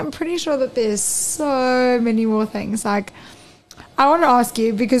mentioned. I mean, I'm pretty sure that there's so many more things. Like, I want to ask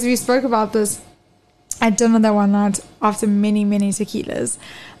you, because we spoke about this at dinner that one night after many, many tequilas.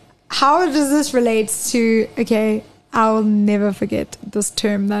 How does this relate to, okay, I'll never forget this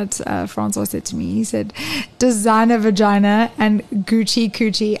term that Francois said to me. He said, designer vagina and Gucci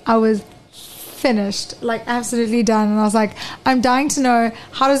coochie. I was finished, like absolutely done. And I was like, I'm dying to know,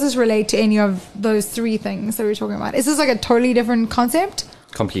 how does this relate to any of those three things that we're talking about? Is this like a totally different concept?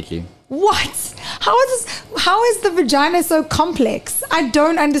 Completely. What? How is the vagina so complex? I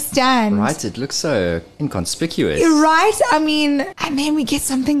don't understand. Right, it looks so inconspicuous. Right? I mean, and then we get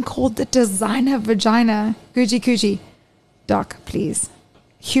something called the designer vagina. Gucci coochie. Doc, please,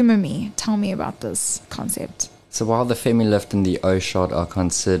 humor me. Tell me about this concept. So while the FemiLift and the O-Shot are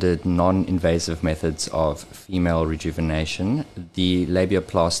considered non-invasive methods of female rejuvenation, the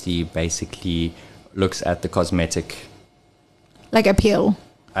labiaplasty basically looks at the cosmetic like appeal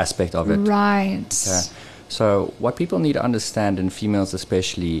aspect of it. Right. Okay. So what people need to understand, in females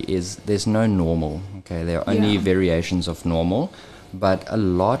especially, is there's no normal. Okay, there are only variations of normal, but a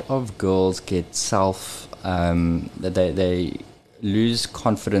lot of girls get they lose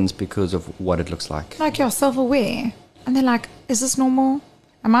confidence because of what it looks like. Like you're self-aware, and they're like, "Is this normal?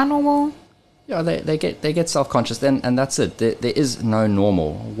 Am I normal?" Yeah, they get self-conscious, and that's it. There is no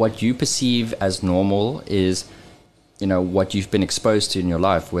normal. What you perceive as normal is, what you've been exposed to in your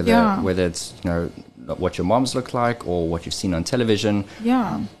life, whether it's what your moms look like or what you've seen on television.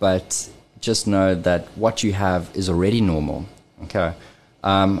 Yeah. But just know that what you have is already normal. Okay.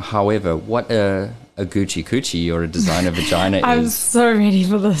 However, what a Gucci coochie or a designer vagina I'm so ready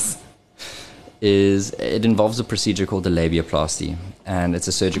for this. Is it involves a procedure called the labiaplasty, and it's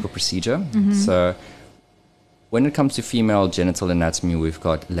a surgical procedure. Mm-hmm. So when it comes to female genital anatomy, we've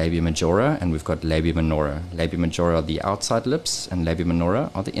got labia majora and we've got labia minora. Labia majora are the outside lips and labia minora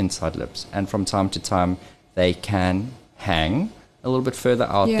are the inside lips. And from time to time, they can hang a little bit further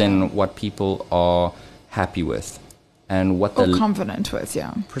out than what people are happy with. And what or confident with,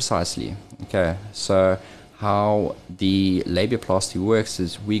 Precisely. Okay, so how the labiaplasty works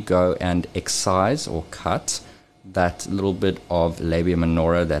is we go and excise or cut that little bit of labia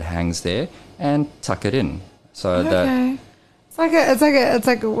minora that hangs there and tuck it in. So that it's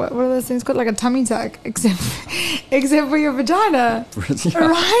like what are those things called? Like a tummy tuck, except for your vagina,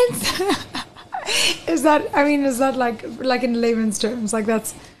 right? Is that like in layman's terms, like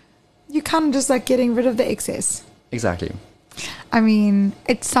that's you kind of just like getting rid of the excess? Exactly. I mean,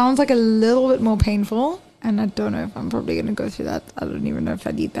 it sounds like a little bit more painful And I don't know if I'm probably going to go through that. I don't even know if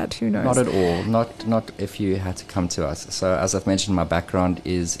I need that. Who knows? Not at all. Not if you had to come to us. So as I've mentioned, my background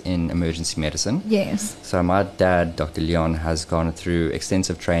is in emergency medicine. Yes. So my dad, Dr. Leon, has gone through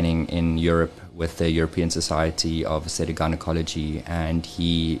extensive training in Europe with the European Society of Aesthetic Gynecology, and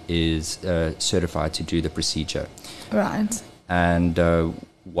he is certified to do the procedure. Right. And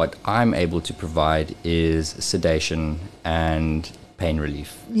what I'm able to provide is sedation and pain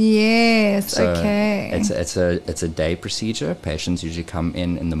relief. Yes. So okay. It's a day procedure. Patients usually come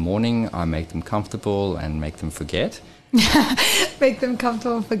in the morning. I make them comfortable and make them forget. Make them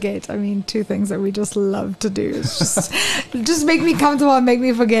comfortable, forget. I mean, two things that we just love to do. It's just make me comfortable and make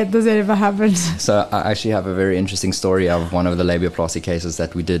me forget this ever happened. So I actually have a very interesting story of one of the labiaplasty cases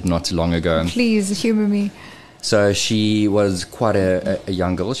that we did not too long ago. Please humor me. So she was quite a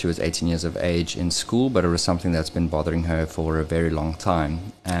young girl. She was 18 years of age in school, but it was something that's been bothering her for a very long time.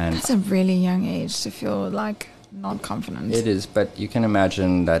 And that's a really young age to feel like not confident. It is, but you can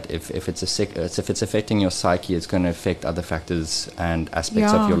imagine that if it's affecting your psyche, it's going to affect other factors and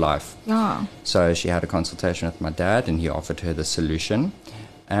aspects of your life. Yeah. So she had a consultation with my dad, and he offered her the solution.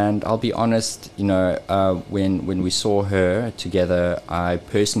 And I'll be honest, when we saw her together, I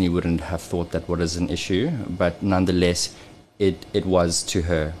personally wouldn't have thought that was an issue, but nonetheless, it was to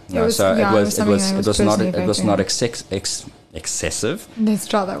her. It was not excessive. Let's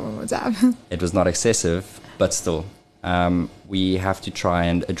try that one more time. It was not excessive, but still, we have to try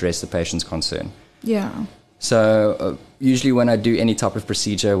and address the patient's concern. Yeah. So usually when I do any type of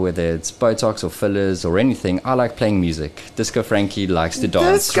procedure, whether it's Botox or fillers or anything, I like playing music. Disco Frankie likes to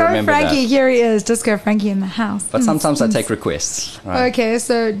dance. Disco Remember Frankie, that. here he is. Disco Frankie in the house. But sometimes I take requests. Right? Okay,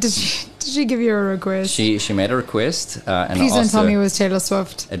 so did she give you a request? She made a request. And please I don't asked tell her, me it was Taylor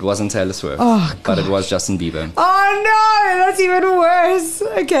Swift. It wasn't Taylor Swift. Oh, but it was Justin Bieber. Oh no, that's even worse.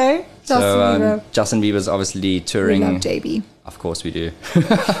 Okay, Justin Bieber's obviously touring. We love JB. Of course we do.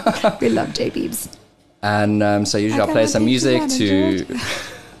 We love JBs. And so usually I'll play some music to...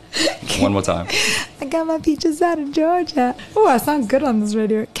 One more time. I got my peaches out of Georgia. Oh, I sound good on this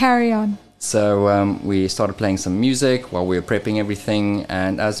radio. Carry on. So we started playing some music while we were prepping everything.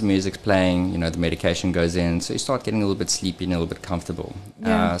 And as the music's playing, the medication goes in. So you start getting a little bit sleepy and a little bit comfortable.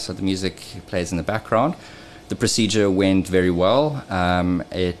 Yeah. So the music plays in the background. The procedure went very well.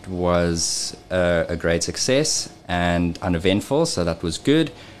 It was a great success and uneventful, so that was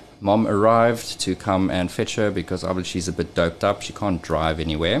good. Mom arrived to come and fetch her because obviously she's a bit doped up. She can't drive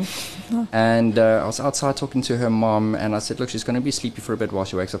anywhere. And I was outside talking to her mom, and I said, look, she's going to be sleepy for a bit while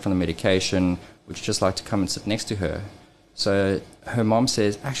she wakes up from the medication. Would you just like to come and sit next to her? So her mom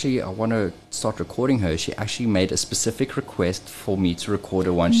says, actually, I want to start recording her. She actually made a specific request for me to record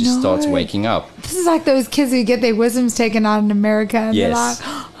her once she starts waking up. This is like those kids who get their wisdoms taken out in America. And yes. They're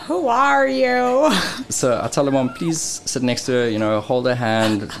like, who are you? So I tell her mom, please sit next to her, hold her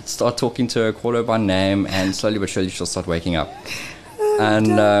hand, start talking to her, call her by name, and slowly but surely she'll start waking up. And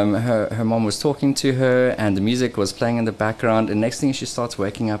her mom was talking to her, and the music was playing in the background, and next thing she starts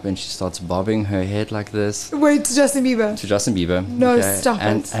waking up and she starts bobbing her head like this. Wait, to Justin Bieber? To Justin Bieber. No, okay. Stop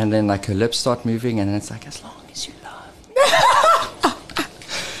it. And then like her lips start moving, and then it's like, as long as you love.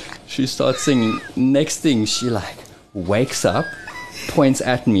 She starts singing. Next thing she like wakes up, points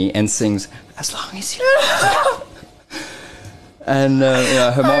at me and sings, as long as you love. And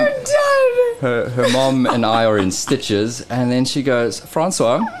her mom and I are in stitches, and then she goes,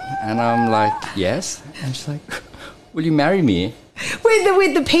 Francois, and I'm like, yes, and she's like, will you marry me?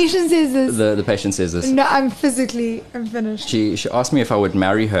 Wait, the patient says this. The patient says this. No, I'm finished. She asked me if I would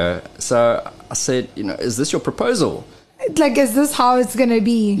marry her, so I said, is this your proposal? Like, is this how it's gonna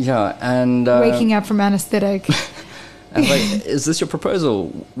be? Yeah, and waking up from anesthetic. And like, is this your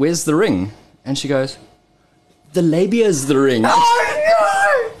proposal? Where's the ring? And she goes, the labia is the ring.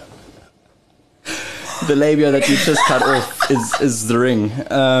 Oh no! The labia that you just cut off is the ring.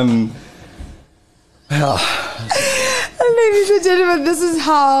 Ladies and gentlemen, this is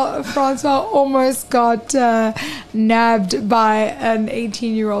how Francois almost got nabbed by an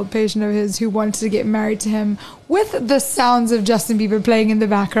 18-year-old patient of his who wanted to get married to him with the sounds of Justin Bieber playing in the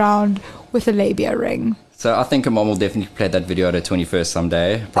background with a labia ring. So I think her mom will definitely play that video at her 21st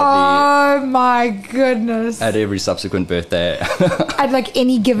someday. Probably. Oh my goodness. At every subsequent birthday. At like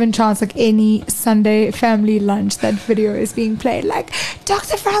any given chance, like any Sunday family lunch, that video is being played. Like,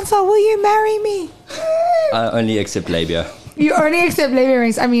 Dr. Francois, will you marry me? I only accept labia. You only accept labia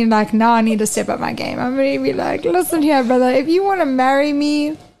rings. I mean, like, now I need to step up my game. I'm going to be like, listen here, brother, if you want to marry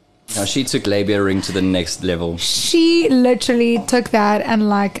me... No, she took labia ring to the next level. She literally took that and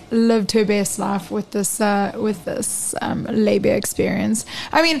like lived her best life with this labia experience.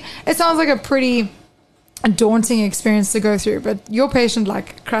 I mean, it sounds like a pretty a daunting experience to go through, but your patient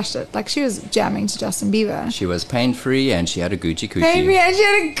like crushed it. Like she was jamming to Justin Bieber. She was pain-free and she had a Gucci coochie. Pain-free and she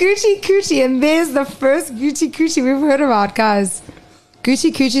had a Gucci coochie. And there's the first Gucci coochie we've heard about, guys.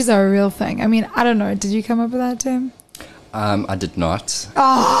 Gucci coochies are a real thing. I mean, I don't know. Did you come up with that term? I did not.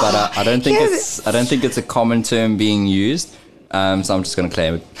 Oh, but I don't think it's a common term being used. So I'm just going to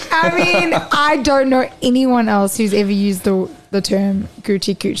claim it. I mean, I don't know anyone else who's ever used the term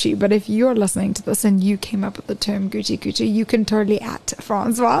Gucci coochie. But if you're listening to this and you came up with the term Gucci coochie, you can totally at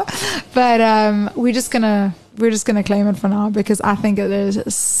Francois. But we're just gonna claim it for now because I think it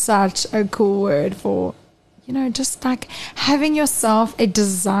is such a cool word for, you know, just like having yourself a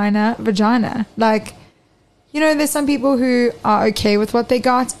designer vagina. Like, you know, there's some people who are okay with what they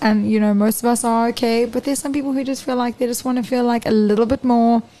got, and, you know, most of us are okay, but there's some people who just feel like they just want to feel like a little bit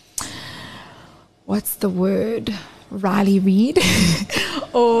more, what's the word? Riley Reid?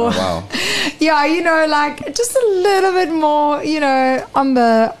 Or, oh, wow. Yeah, you know, like just a little bit more, you know, on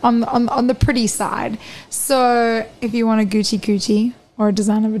the pretty side. So if you want a Gucci coochie or a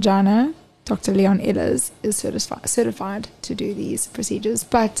designer vagina, Dr. Leon Ehlers is certified to do these procedures,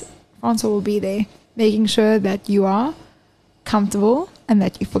 but Francois will be there, making sure that you are comfortable and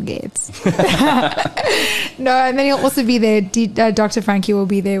that you forget. No, and then he'll also be there. Dr. Frankie will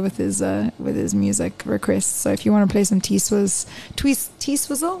be there with his music requests. So if you want to play some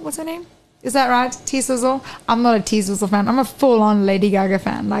T-Swizzle, what's her name? Is that right? T-Swizzle? I'm not a T-Swizzle fan. I'm a full-on Lady Gaga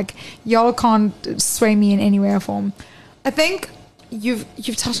fan. Like, y'all can't sway me in any way or form. I think you've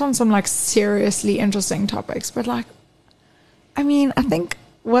touched on some like seriously interesting topics, but like, I mean, I think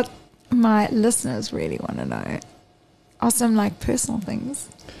what my listeners really want to know are some like personal things.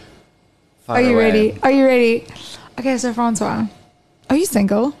 Are you ready? Okay, so Francois, are you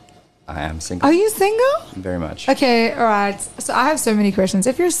single? I am single. Are you single? Very much. Okay, all right. So I have so many questions.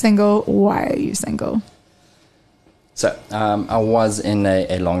 If you're single, why are you single? So I was in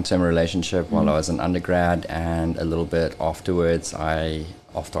a long-term relationship while I was an undergrad, and a little bit afterwards,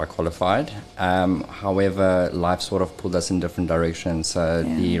 after I qualified. However, life sort of pulled us in different directions. So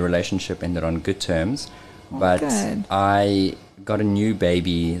the relationship ended on good terms, but good. I got a new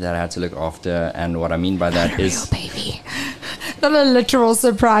baby that I had to look after, and what I mean by that is... real baby. Not a literal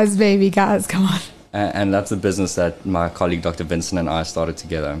surprise baby, guys. Come on. And that's a business that my colleague Dr. Vincent and I started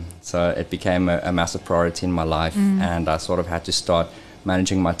together. So it became a massive priority in my life, and I sort of had to start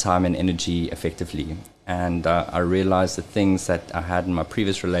managing my time and energy effectively. And I realized the things that I had in my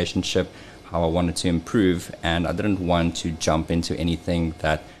previous relationship, how I wanted to improve, and I didn't want to jump into anything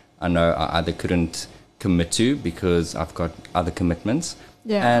that I know I either couldn't commit to because I've got other commitments.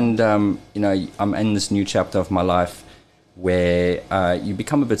 Yeah. And, you know, I'm in this new chapter of my life where you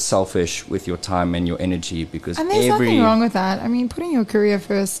become a bit selfish with your time and your energy, because and there's nothing wrong with that. I mean, putting your career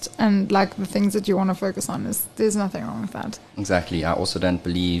first and like the things that you want to focus on, there's nothing wrong with that. Exactly. I also don't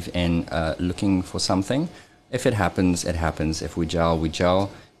believe in looking for something. If it happens, it happens. If we gel, we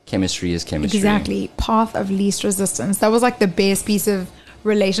gel. Chemistry is chemistry. Exactly. Path of least resistance. That was like the best piece of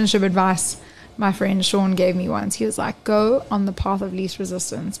relationship advice my friend Sean gave me once. He was like, go on the path of least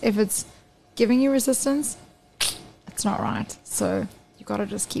resistance. If it's giving you resistance, it's not right. So you got to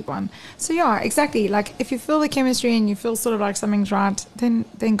just keep on. So yeah, exactly. Like if you feel the chemistry and you feel sort of like something's right,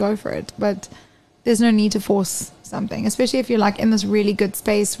 then go for it. But there's no need to force something, especially if you're like in this really good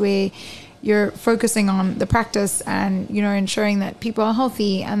space where you're focusing on the practice and, you know, ensuring that people are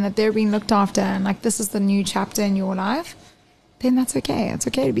healthy and that they're being looked after, and like this is the new chapter in your life, then that's okay. It's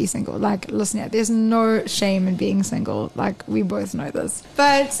okay to be single. Like, listen, there's no shame in being single. Like, we both know this.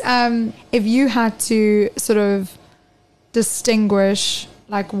 But if you had to sort of distinguish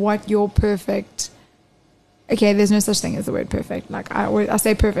like what your perfect, okay, there's no such thing as the word perfect. Like I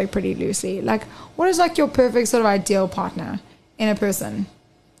say perfect pretty loosely. Like, what is like your perfect sort of ideal partner in a person?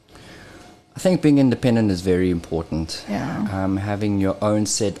 I think being independent is very important. Yeah. Having your own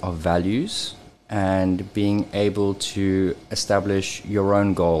set of values and being able to establish your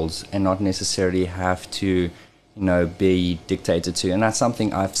own goals and not necessarily have to, you know, be dictated to. And that's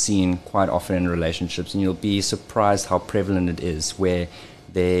something I've seen quite often in relationships, and you'll be surprised how prevalent it is, where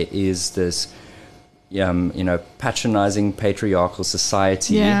there is this, you know, patronizing patriarchal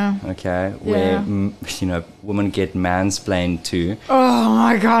society, okay, where, you know, women get mansplained to. Oh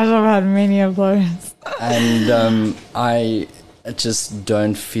my gosh, I've had many of those. And I just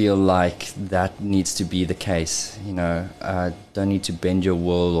don't feel like that needs to be the case, you know. Don't need to bend your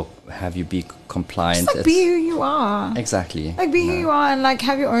will or have you be compliant. Just like be who you are. Exactly. Like be who you are, and like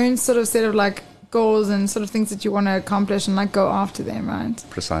have your own sort of set of like goals and sort of things that you want to accomplish and like go after them, right?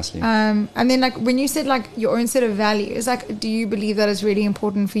 Precisely. And then like when you said like your own set of values, like do you believe that it's really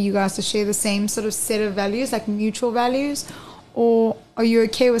important for you guys to share the same sort of set of values, like mutual values? Or are you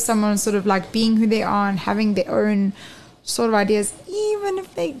okay with someone sort of like being who they are and having their own sort of ideas, even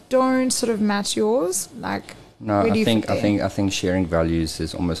if they don't sort of match yours? Like, no, I think sharing values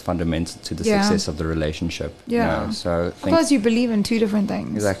is almost fundamental to the success of the relationship. Yeah. You know? So because you believe in two different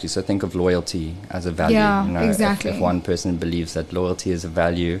things. Exactly. So think of loyalty as a value. Yeah, you know, exactly. If one person believes that loyalty is a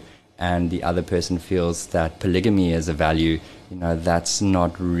value and the other person feels that polygamy is a value, you know, that's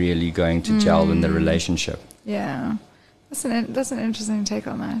not really going to gel in the relationship. Yeah. That's an interesting take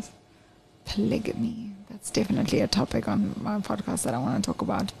on that. Polygamy. That's definitely a topic on my podcast that I want to talk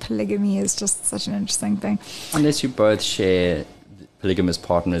about. Polygamy is just such an interesting thing. Unless you both share polygamous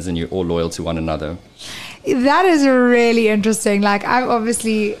partners and you're all loyal to one another. That is really interesting. Like I've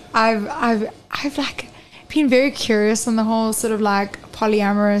like been very curious on the whole sort of like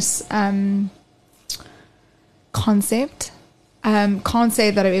polyamorous concept. Can't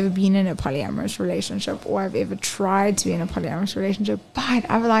say that I've ever been in a polyamorous relationship or I've ever tried to be in a polyamorous relationship, but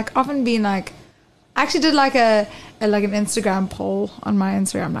I've like often been like, I actually did like an Instagram poll on my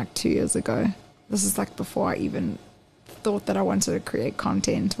Instagram like 2 years ago. This is like before I even thought that I wanted to create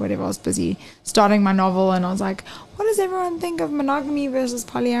content, whatever. I was busy starting my novel and I was like, what does everyone think of monogamy versus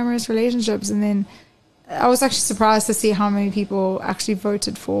polyamorous relationships? And then I was actually surprised to see how many people actually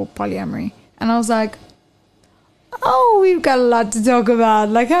voted for polyamory. And I was like, oh, we've got a lot to talk about.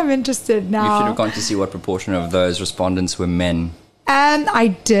 Like, I'm interested now. You should have gone to see what proportion of those respondents were men. And I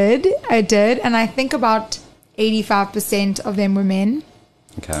did. And I think about 85% of them were men.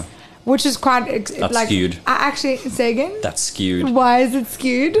 Okay. Which is quite... That's like, skewed. I actually... Say again? That's skewed. Why is it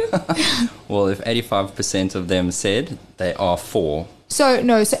skewed? Well, if 85% of them said they are for... So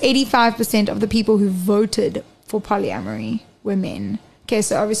 85% of the people who voted for polyamory were men. Okay,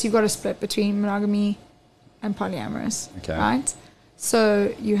 so obviously you've got a split between monogamy and polyamorous, okay, right?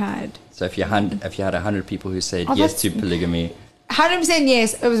 So you had... So if you had 100 people who said yes to polygamy... 100%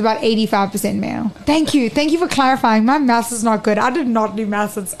 yes, it was about 85% male. Thank you for clarifying. My maths is not good. I did not do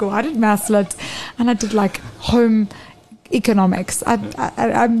maths at school. I did maths lit and I did like home economics.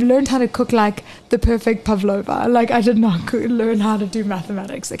 I learned how to cook like the perfect pavlova. Like I did not learn how to do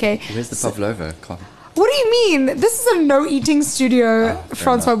mathematics, okay? Where's the pavlova? What do you mean? This is a no-eating studio,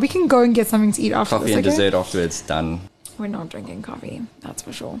 Francois. We can go and get something to eat after coffee this, and dessert afterwards, done. We're not drinking coffee, that's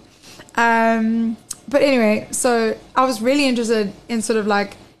for sure. But anyway, so I was really interested in sort of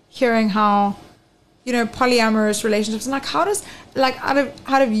like hearing how, you know, polyamorous relationships and like how does, like out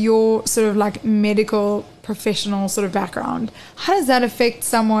of your sort of like medical professional sort of background, how does that affect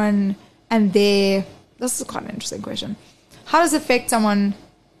someone and this is quite an interesting question. How does it affect someone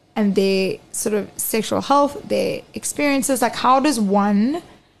and their sort of sexual health, their experiences? Like how does one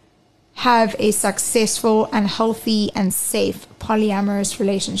have a successful and healthy and safe polyamorous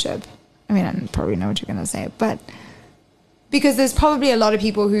relationship? I mean, I probably know what you're going to say, but because there's probably a lot of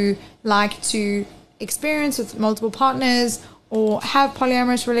people who like to experience with multiple partners or have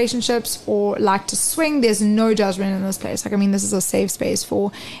polyamorous relationships or like to swing. There's no judgment in this place. Like, I mean, this is a safe space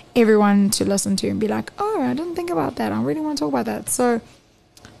for everyone to listen to and be like, oh, I didn't think about that. I really want to talk about that. So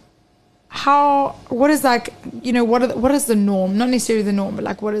what is like, you know, what is the norm? Not necessarily the norm, but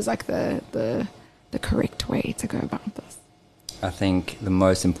like what is like the correct way to go about this? I think the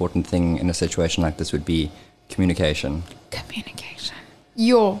most important thing in a situation like this would be communication. Communication.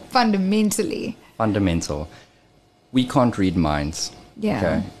 You're fundamental. We can't read minds. Yeah.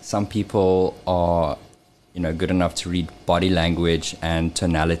 Okay? Some people are, you know, good enough to read body language and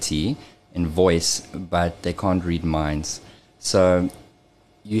tonality in voice, but they can't read minds. So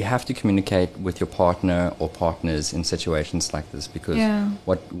you have to communicate with your partner or partners in situations like this because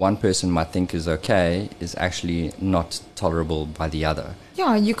what one person might think is okay is actually not tolerable by the other.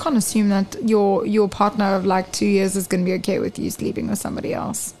 Yeah, you can't assume that your partner of like 2 years is going to be okay with you sleeping with somebody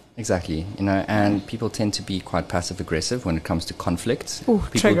else. Exactly, you know, and people tend to be quite passive-aggressive when it comes to conflict. Ooh,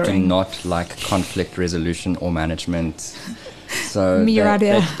 people triggering. do not like conflict resolution or management. So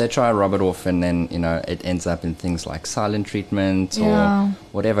they try to rub it off and then, you know, it ends up in things like silent treatment or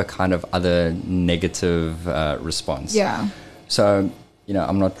whatever kind of other negative response. Yeah. So, you know,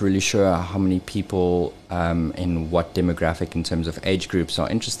 I'm not really sure how many people in what demographic in terms of age groups are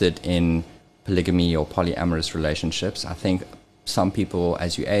interested in polygamy or polyamorous relationships. I think some people,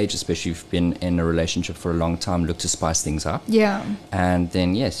 as you age, especially if you've been in a relationship for a long time, look to spice things up. Yeah. And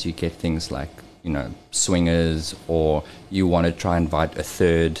then, yes, you get things like swingers, or you want to try and invite a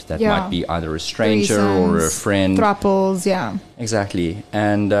third that might be either a stranger or a friend. Thruples, yeah. Exactly.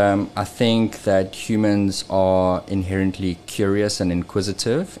 And I think that humans are inherently curious and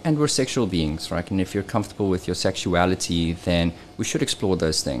inquisitive, and we're sexual beings, right? And if you're comfortable with your sexuality, then we should explore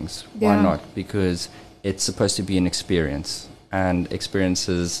those things. Yeah. Why not? Because it's supposed to be an experience, and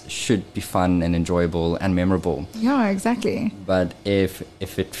experiences should be fun and enjoyable and memorable. Yeah, exactly. But if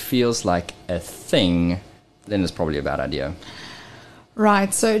it feels like a thing, then it's probably a bad idea.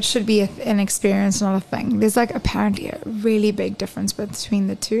 Right, so it should be an experience, not a thing. There's like apparently a really big difference between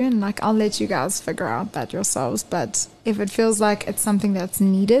the two, and like I'll let you guys figure out that yourselves. But if it feels like it's something that's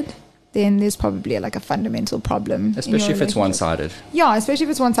needed, then there's probably like a fundamental problem. Especially if it's one-sided. Yeah, especially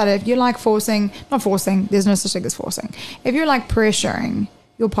if it's one-sided. If you're like not forcing, there's no such thing as forcing. If you're like pressuring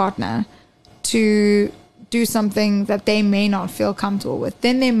your partner to do something that they may not feel comfortable with,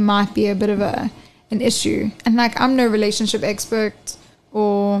 then there might be a bit of an issue. And like, I'm no relationship expert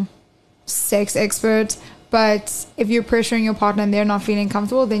or sex expert, but if you're pressuring your partner and they're not feeling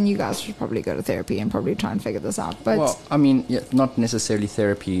comfortable, then you guys should probably go to therapy and probably try and figure this out. But well, I mean, not necessarily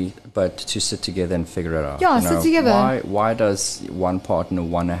therapy, but to sit together and figure it out. Yeah, sit together. Why does one partner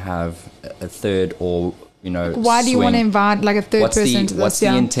want to have a third, or why do you want to invite like a third person into this? What's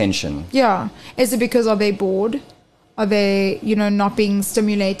the intention? Yeah, is it because are they bored? Are they, not being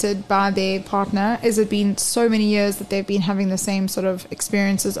stimulated by their partner? Is it been so many years that they've been having the same sort of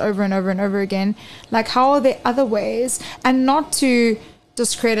experiences over and over and over again? Like, how are there other ways? And not to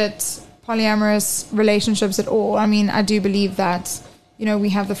discredit polyamorous relationships at all. I mean, I do believe that, we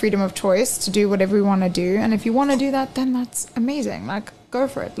have the freedom of choice to do whatever we want to do. And if you want to do that, then that's amazing. Like, go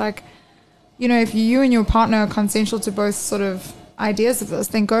for it. Like, if you and your partner are consensual to both sort of ideas of this,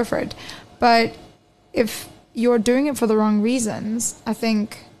 then go for it. But if you're doing it for the wrong reasons, I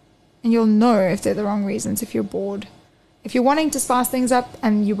think, and you'll know if they're the wrong reasons, if you're bored. If you're wanting to spice things up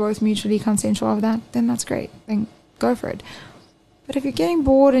and you're both mutually consensual of that, then that's great. Then go for it. But if you're getting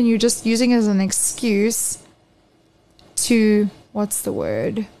bored and you're just using it as an excuse to, what's the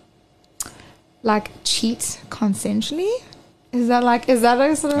word? Like cheat consensually? Is that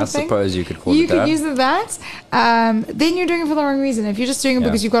a sort of I thing? suppose you could call it that. You could use that. Then you're doing it for the wrong reason. If you're just doing it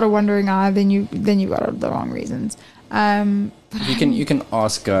because you've got a wandering eye, then you got it for the wrong reasons. You can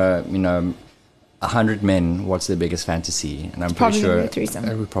ask 100 men what's their biggest fantasy, and I'm pretty sure a threesome.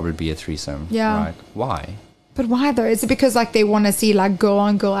 It would probably be a threesome. Yeah. Right? Why? But why though? Is it because like they want to see like girl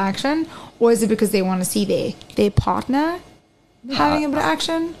on girl action, or is it because they want to see their partner having a bit of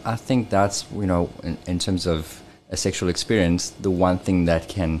action? I think that's in terms of a sexual experience, the one thing that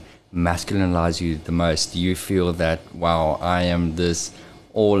can masculinize you the most. You feel that, wow, I am this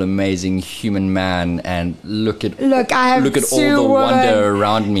all amazing human man, and look at all the wonder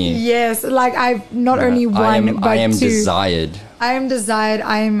around me. Yes, like I've not only one, but I am two. desired. I am desired.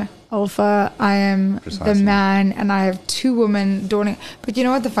 I am alpha. I am the man, and I have two women dawning. But you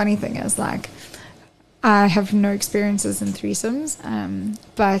know what the funny thing is? Like, I have no experiences in threesomes,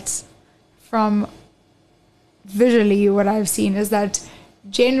 but from visually what I've seen is that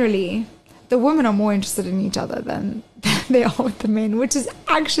generally the women are more interested in each other than they are with the men, which is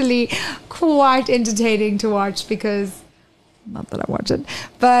actually quite entertaining to watch, because not that I watch it,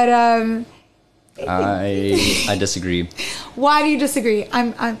 but I disagree. Why do you disagree?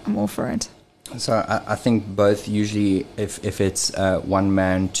 I'm all for it. So I think both, usually if it's one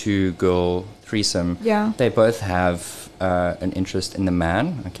man, two girl threesome, they both have an interest in the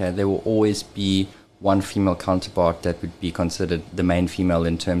man. Okay, there will always be one female counterpart that would be considered the main female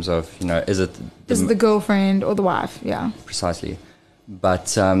in terms of, is it the girlfriend or the wife? Yeah, precisely.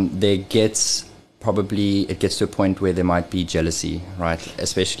 But it gets to a point where there might be jealousy, right?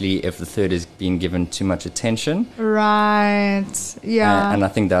 Especially if the third is being given too much attention. Right. Yeah. And I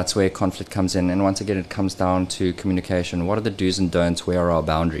think that's where conflict comes in. And once again, it comes down to communication. What are the do's and don'ts? Where are our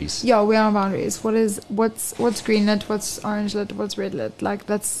boundaries? Yeah, where are our boundaries? What's green lit? What's orange lit? What's red lit? Like,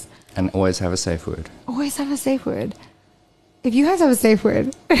 that's. And always have a safe word. Always have a safe word. If you guys have a safe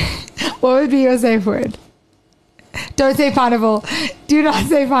word, what would be your safe word? Don't say pineapple. Do not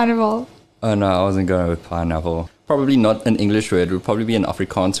say pineapple. Oh no, I wasn't going with pineapple. Probably not an English word. It would probably be an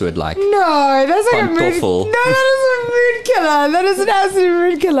Afrikaans word like. No, that's like pantoffel. that is a mood killer. That is an absolute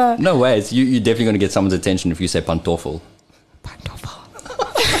mood killer. No way. You're definitely going to get someone's attention if you say pantoffel. Pantoffel.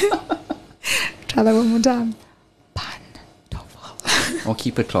 Try that one more time. Or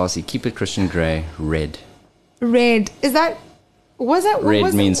keep it classy. Keep it Christian Grey. Red. Red. Is that... Was that...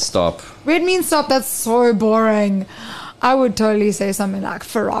 Red means stop. Red means stop. That's so boring. I would totally say something like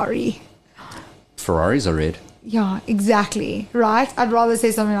Ferrari. Ferraris are red. Yeah, exactly. Right? I'd rather say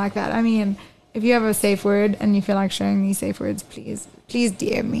something like that. I mean, if you have a safe word and you feel like sharing these safe words, please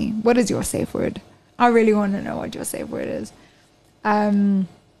DM me. What is your safe word? I really want to know what your safe word is.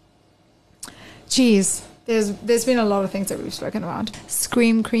 Geez, there's been a lot of things that we've spoken about.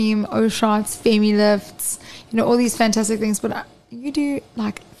 Scream cream, O shots, Femi lifts, all these fantastic things. But you do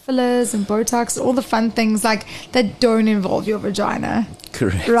like fillers and Botox, all the fun things like that don't involve your vagina.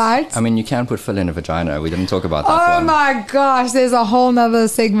 Correct. Right? I mean, you can put filler in a vagina. We didn't talk about that Oh one. my gosh, there's a whole nother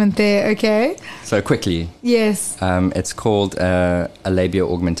segment there, okay? So quickly. Yes. It's called a labia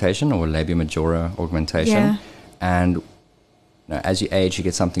augmentation or labia majora augmentation. Yeah. And as you age, you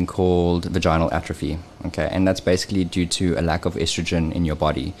get something called vaginal atrophy. Okay, and that's basically due to a lack of estrogen in your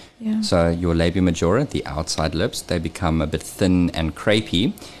body. Yeah. So your labia majora, the outside lips, they become a bit thin and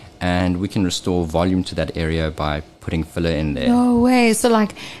crepey, and we can restore volume to that area by putting filler in there. No way. So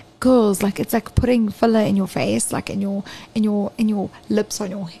like girls, like it's like putting filler in your face, like in your lips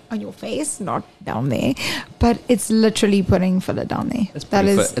on your face, not down there, but it's literally putting filler down there. It's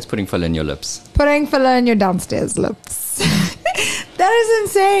putting filler in your lips. Putting filler in your downstairs lips. That is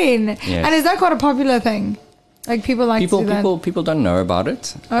insane. Yes. And is that quite a popular thing? Like people to do that? People don't know about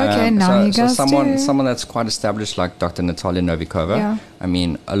it. Okay, now you guys do. Someone that's quite established, like Dr. Natalia Novikova. Yeah. I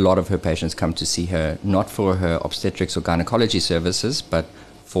mean, a lot of her patients come to see her not for her obstetrics or gynecology services, but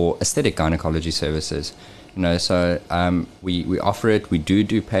for aesthetic gynecology services. So we offer it. We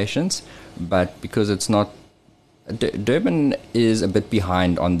do patients, but because it's not. Durban is a bit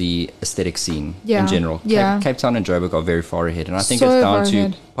behind on the aesthetic scene in general. Yeah. Cape Town and Joburg are very far ahead, and I think So it's down far to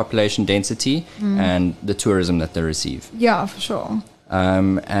ahead. population density and the tourism that they receive. Yeah, for sure.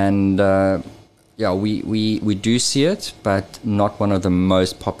 We do see it, but not one of the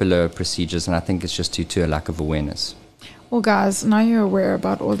most popular procedures, and I think it's just due to a lack of awareness. Well, guys, now you're aware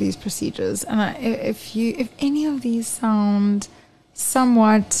about all these procedures, and if any of these sound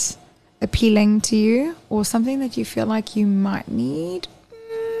somewhat appealing to you or something that you feel like you might need,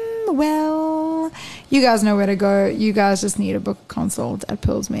 well, you guys know where to go. You guys just need to book a consult at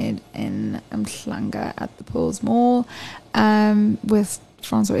Pillsmed in Mhlanga at the Pils Mall with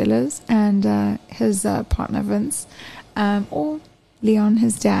Francois and his partner Vince, or Leon,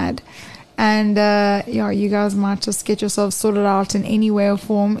 his dad. And you guys might just get yourself sorted out in any way or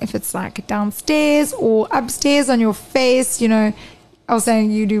form, if it's like downstairs or upstairs on your face. I was saying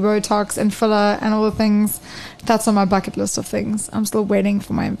you do Botox and filler and all the things. That's on my bucket list of things. I'm still waiting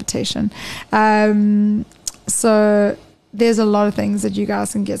for my invitation. So there's a lot of things that you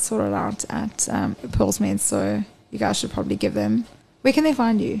guys can get sorted out at Pillsmed. So you guys should probably give them. Where can they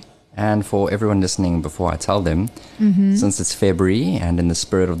find you? And for everyone listening, before I tell them, since it's February and in the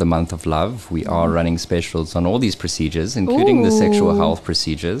spirit of the month of love, we are running specials on all these procedures, including the sexual health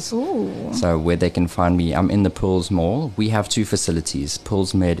procedures. Ooh. So where they can find me, I'm in the Pils Mall. We have 2 facilities.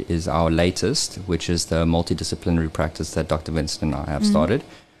 Pils Med is our latest, which is the multidisciplinary practice that Dr. Vincent and I have started,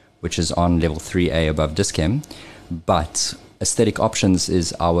 which is on level 3A above Dischem. But Aesthetic Options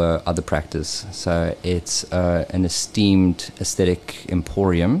is our other practice. So it's an esteemed aesthetic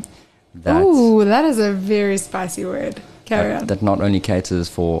emporium. That is a very spicy word. Carry on. That not only caters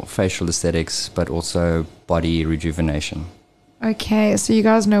for facial aesthetics, but also body rejuvenation. Okay, so you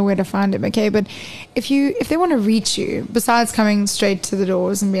guys know where to find him. Okay, but if they want to reach you, besides coming straight to the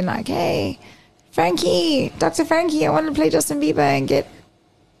doors and being like, hey, Frankie, Dr. Frankie, I want to play Justin Bieber and get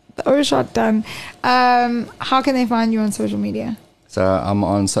the O shot done, how can they find you on social media? So I'm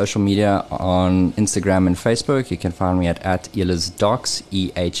on social media on Instagram and Facebook. You can find me at EhlersDocs,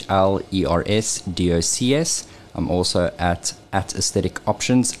 EHLERSDOCS. I'm also at Aesthetic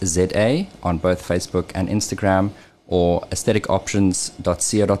Options ZA on both Facebook and Instagram, or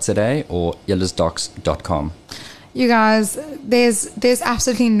aestheticoptions.co.za or ehlersdocs.com. You guys, there's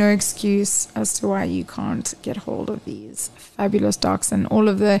absolutely no excuse as to why you can't get hold of these fabulous docs and all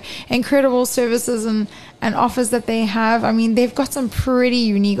of the incredible services and offers that they have. I mean, they've got some pretty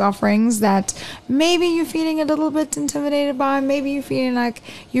unique offerings that maybe you're feeling a little bit intimidated by. Maybe you're feeling like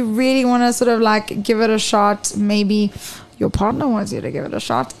you really want to sort of like give it a shot. Maybe your partner wants you to give it a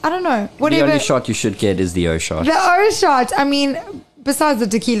shot. I don't know. Whatever. The only shot you should get is the O shot. The O shot. I mean, besides the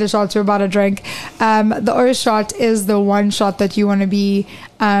tequila shots you're about to drink, the O shot is the one shot that you want to be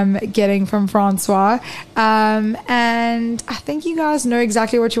getting from Francois. And I think you guys know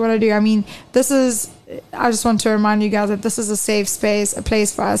exactly what you want to do. I mean, I just want to remind you guys that this is a safe space, a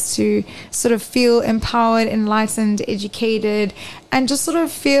place for us to sort of feel empowered, enlightened, educated, and just sort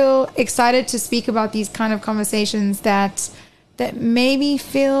of feel excited to speak about these kind of conversations that maybe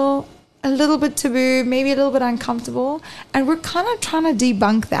feel a little bit taboo, maybe a little bit uncomfortable, and we're kind of trying to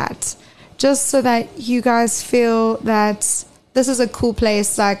debunk that, just so that you guys feel that this is a cool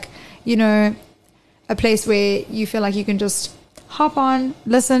place. Like, a place where you feel like you can just hop on,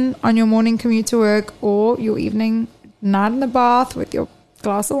 listen on your morning commute to work or your evening night in the bath with your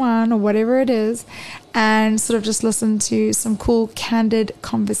glass of wine or whatever it is, and sort of just listen to some cool, candid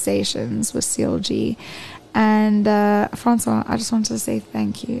conversations with CLG. And Francois, I just wanted to say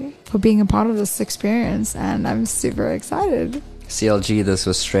thank you for being a part of this experience, and I'm super excited. CLG, this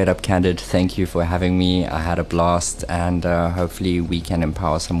was straight up candid. Thank you for having me. I had a blast, and hopefully we can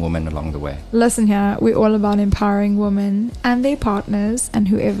empower some women along the way. Listen here, we're all about empowering women and their partners and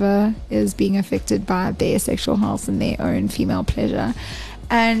whoever is being affected by their sexual health and their own female pleasure.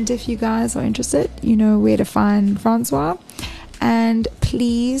 And if you guys are interested, you know where to find Francois. And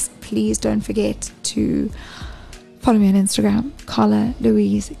please don't forget to follow me on Instagram, Carla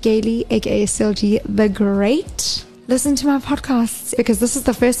Louise Gailey, aka CLG the Great. Listen to my podcasts because this is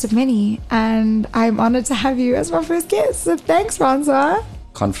the first of many, and I'm honored to have you as my first guest. So thanks, Francois.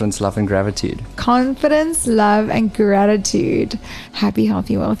 Confidence, love, and gratitude. Confidence, love, and gratitude. Happy,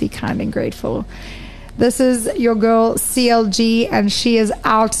 healthy, wealthy, kind, and grateful. This is your girl CLG, and she is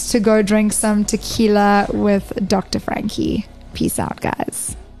out to go drink some tequila with Dr. Frankie. Peace out,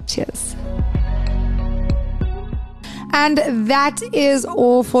 guys. Cheers. And that is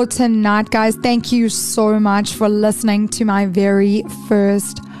all for tonight, guys. Thank you so much for listening to my very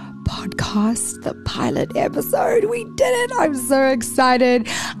first podcast, the pilot episode. We did it. I'm so excited.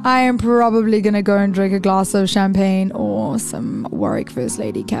 I am probably going to go and drink a glass of champagne or some Warwick First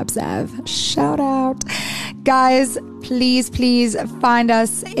Lady Cab Sav. Shout out. Guys, please find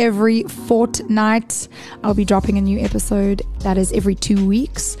us every fortnight. I'll be dropping a new episode that is every 2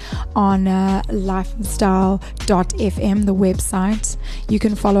 weeks on lifeandstyle.fm, the website. You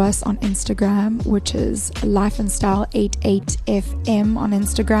can follow us on Instagram, which is lifeandstyle88fm on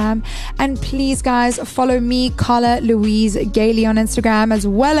Instagram. And please, guys, follow me, Carla Louise Gailey, on Instagram, as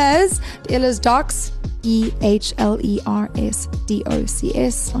well as the Iller's Docs,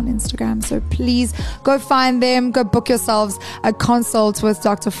 EHLERSDOCS on Instagram. So please go find them, go book yourselves a consult with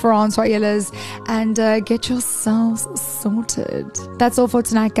Dr. Francois Illers, and get yourselves sorted. That's all for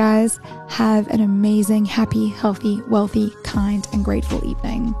tonight, guys. Have an amazing, happy, healthy, wealthy, kind, and grateful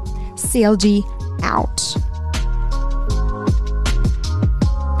evening. CLG out.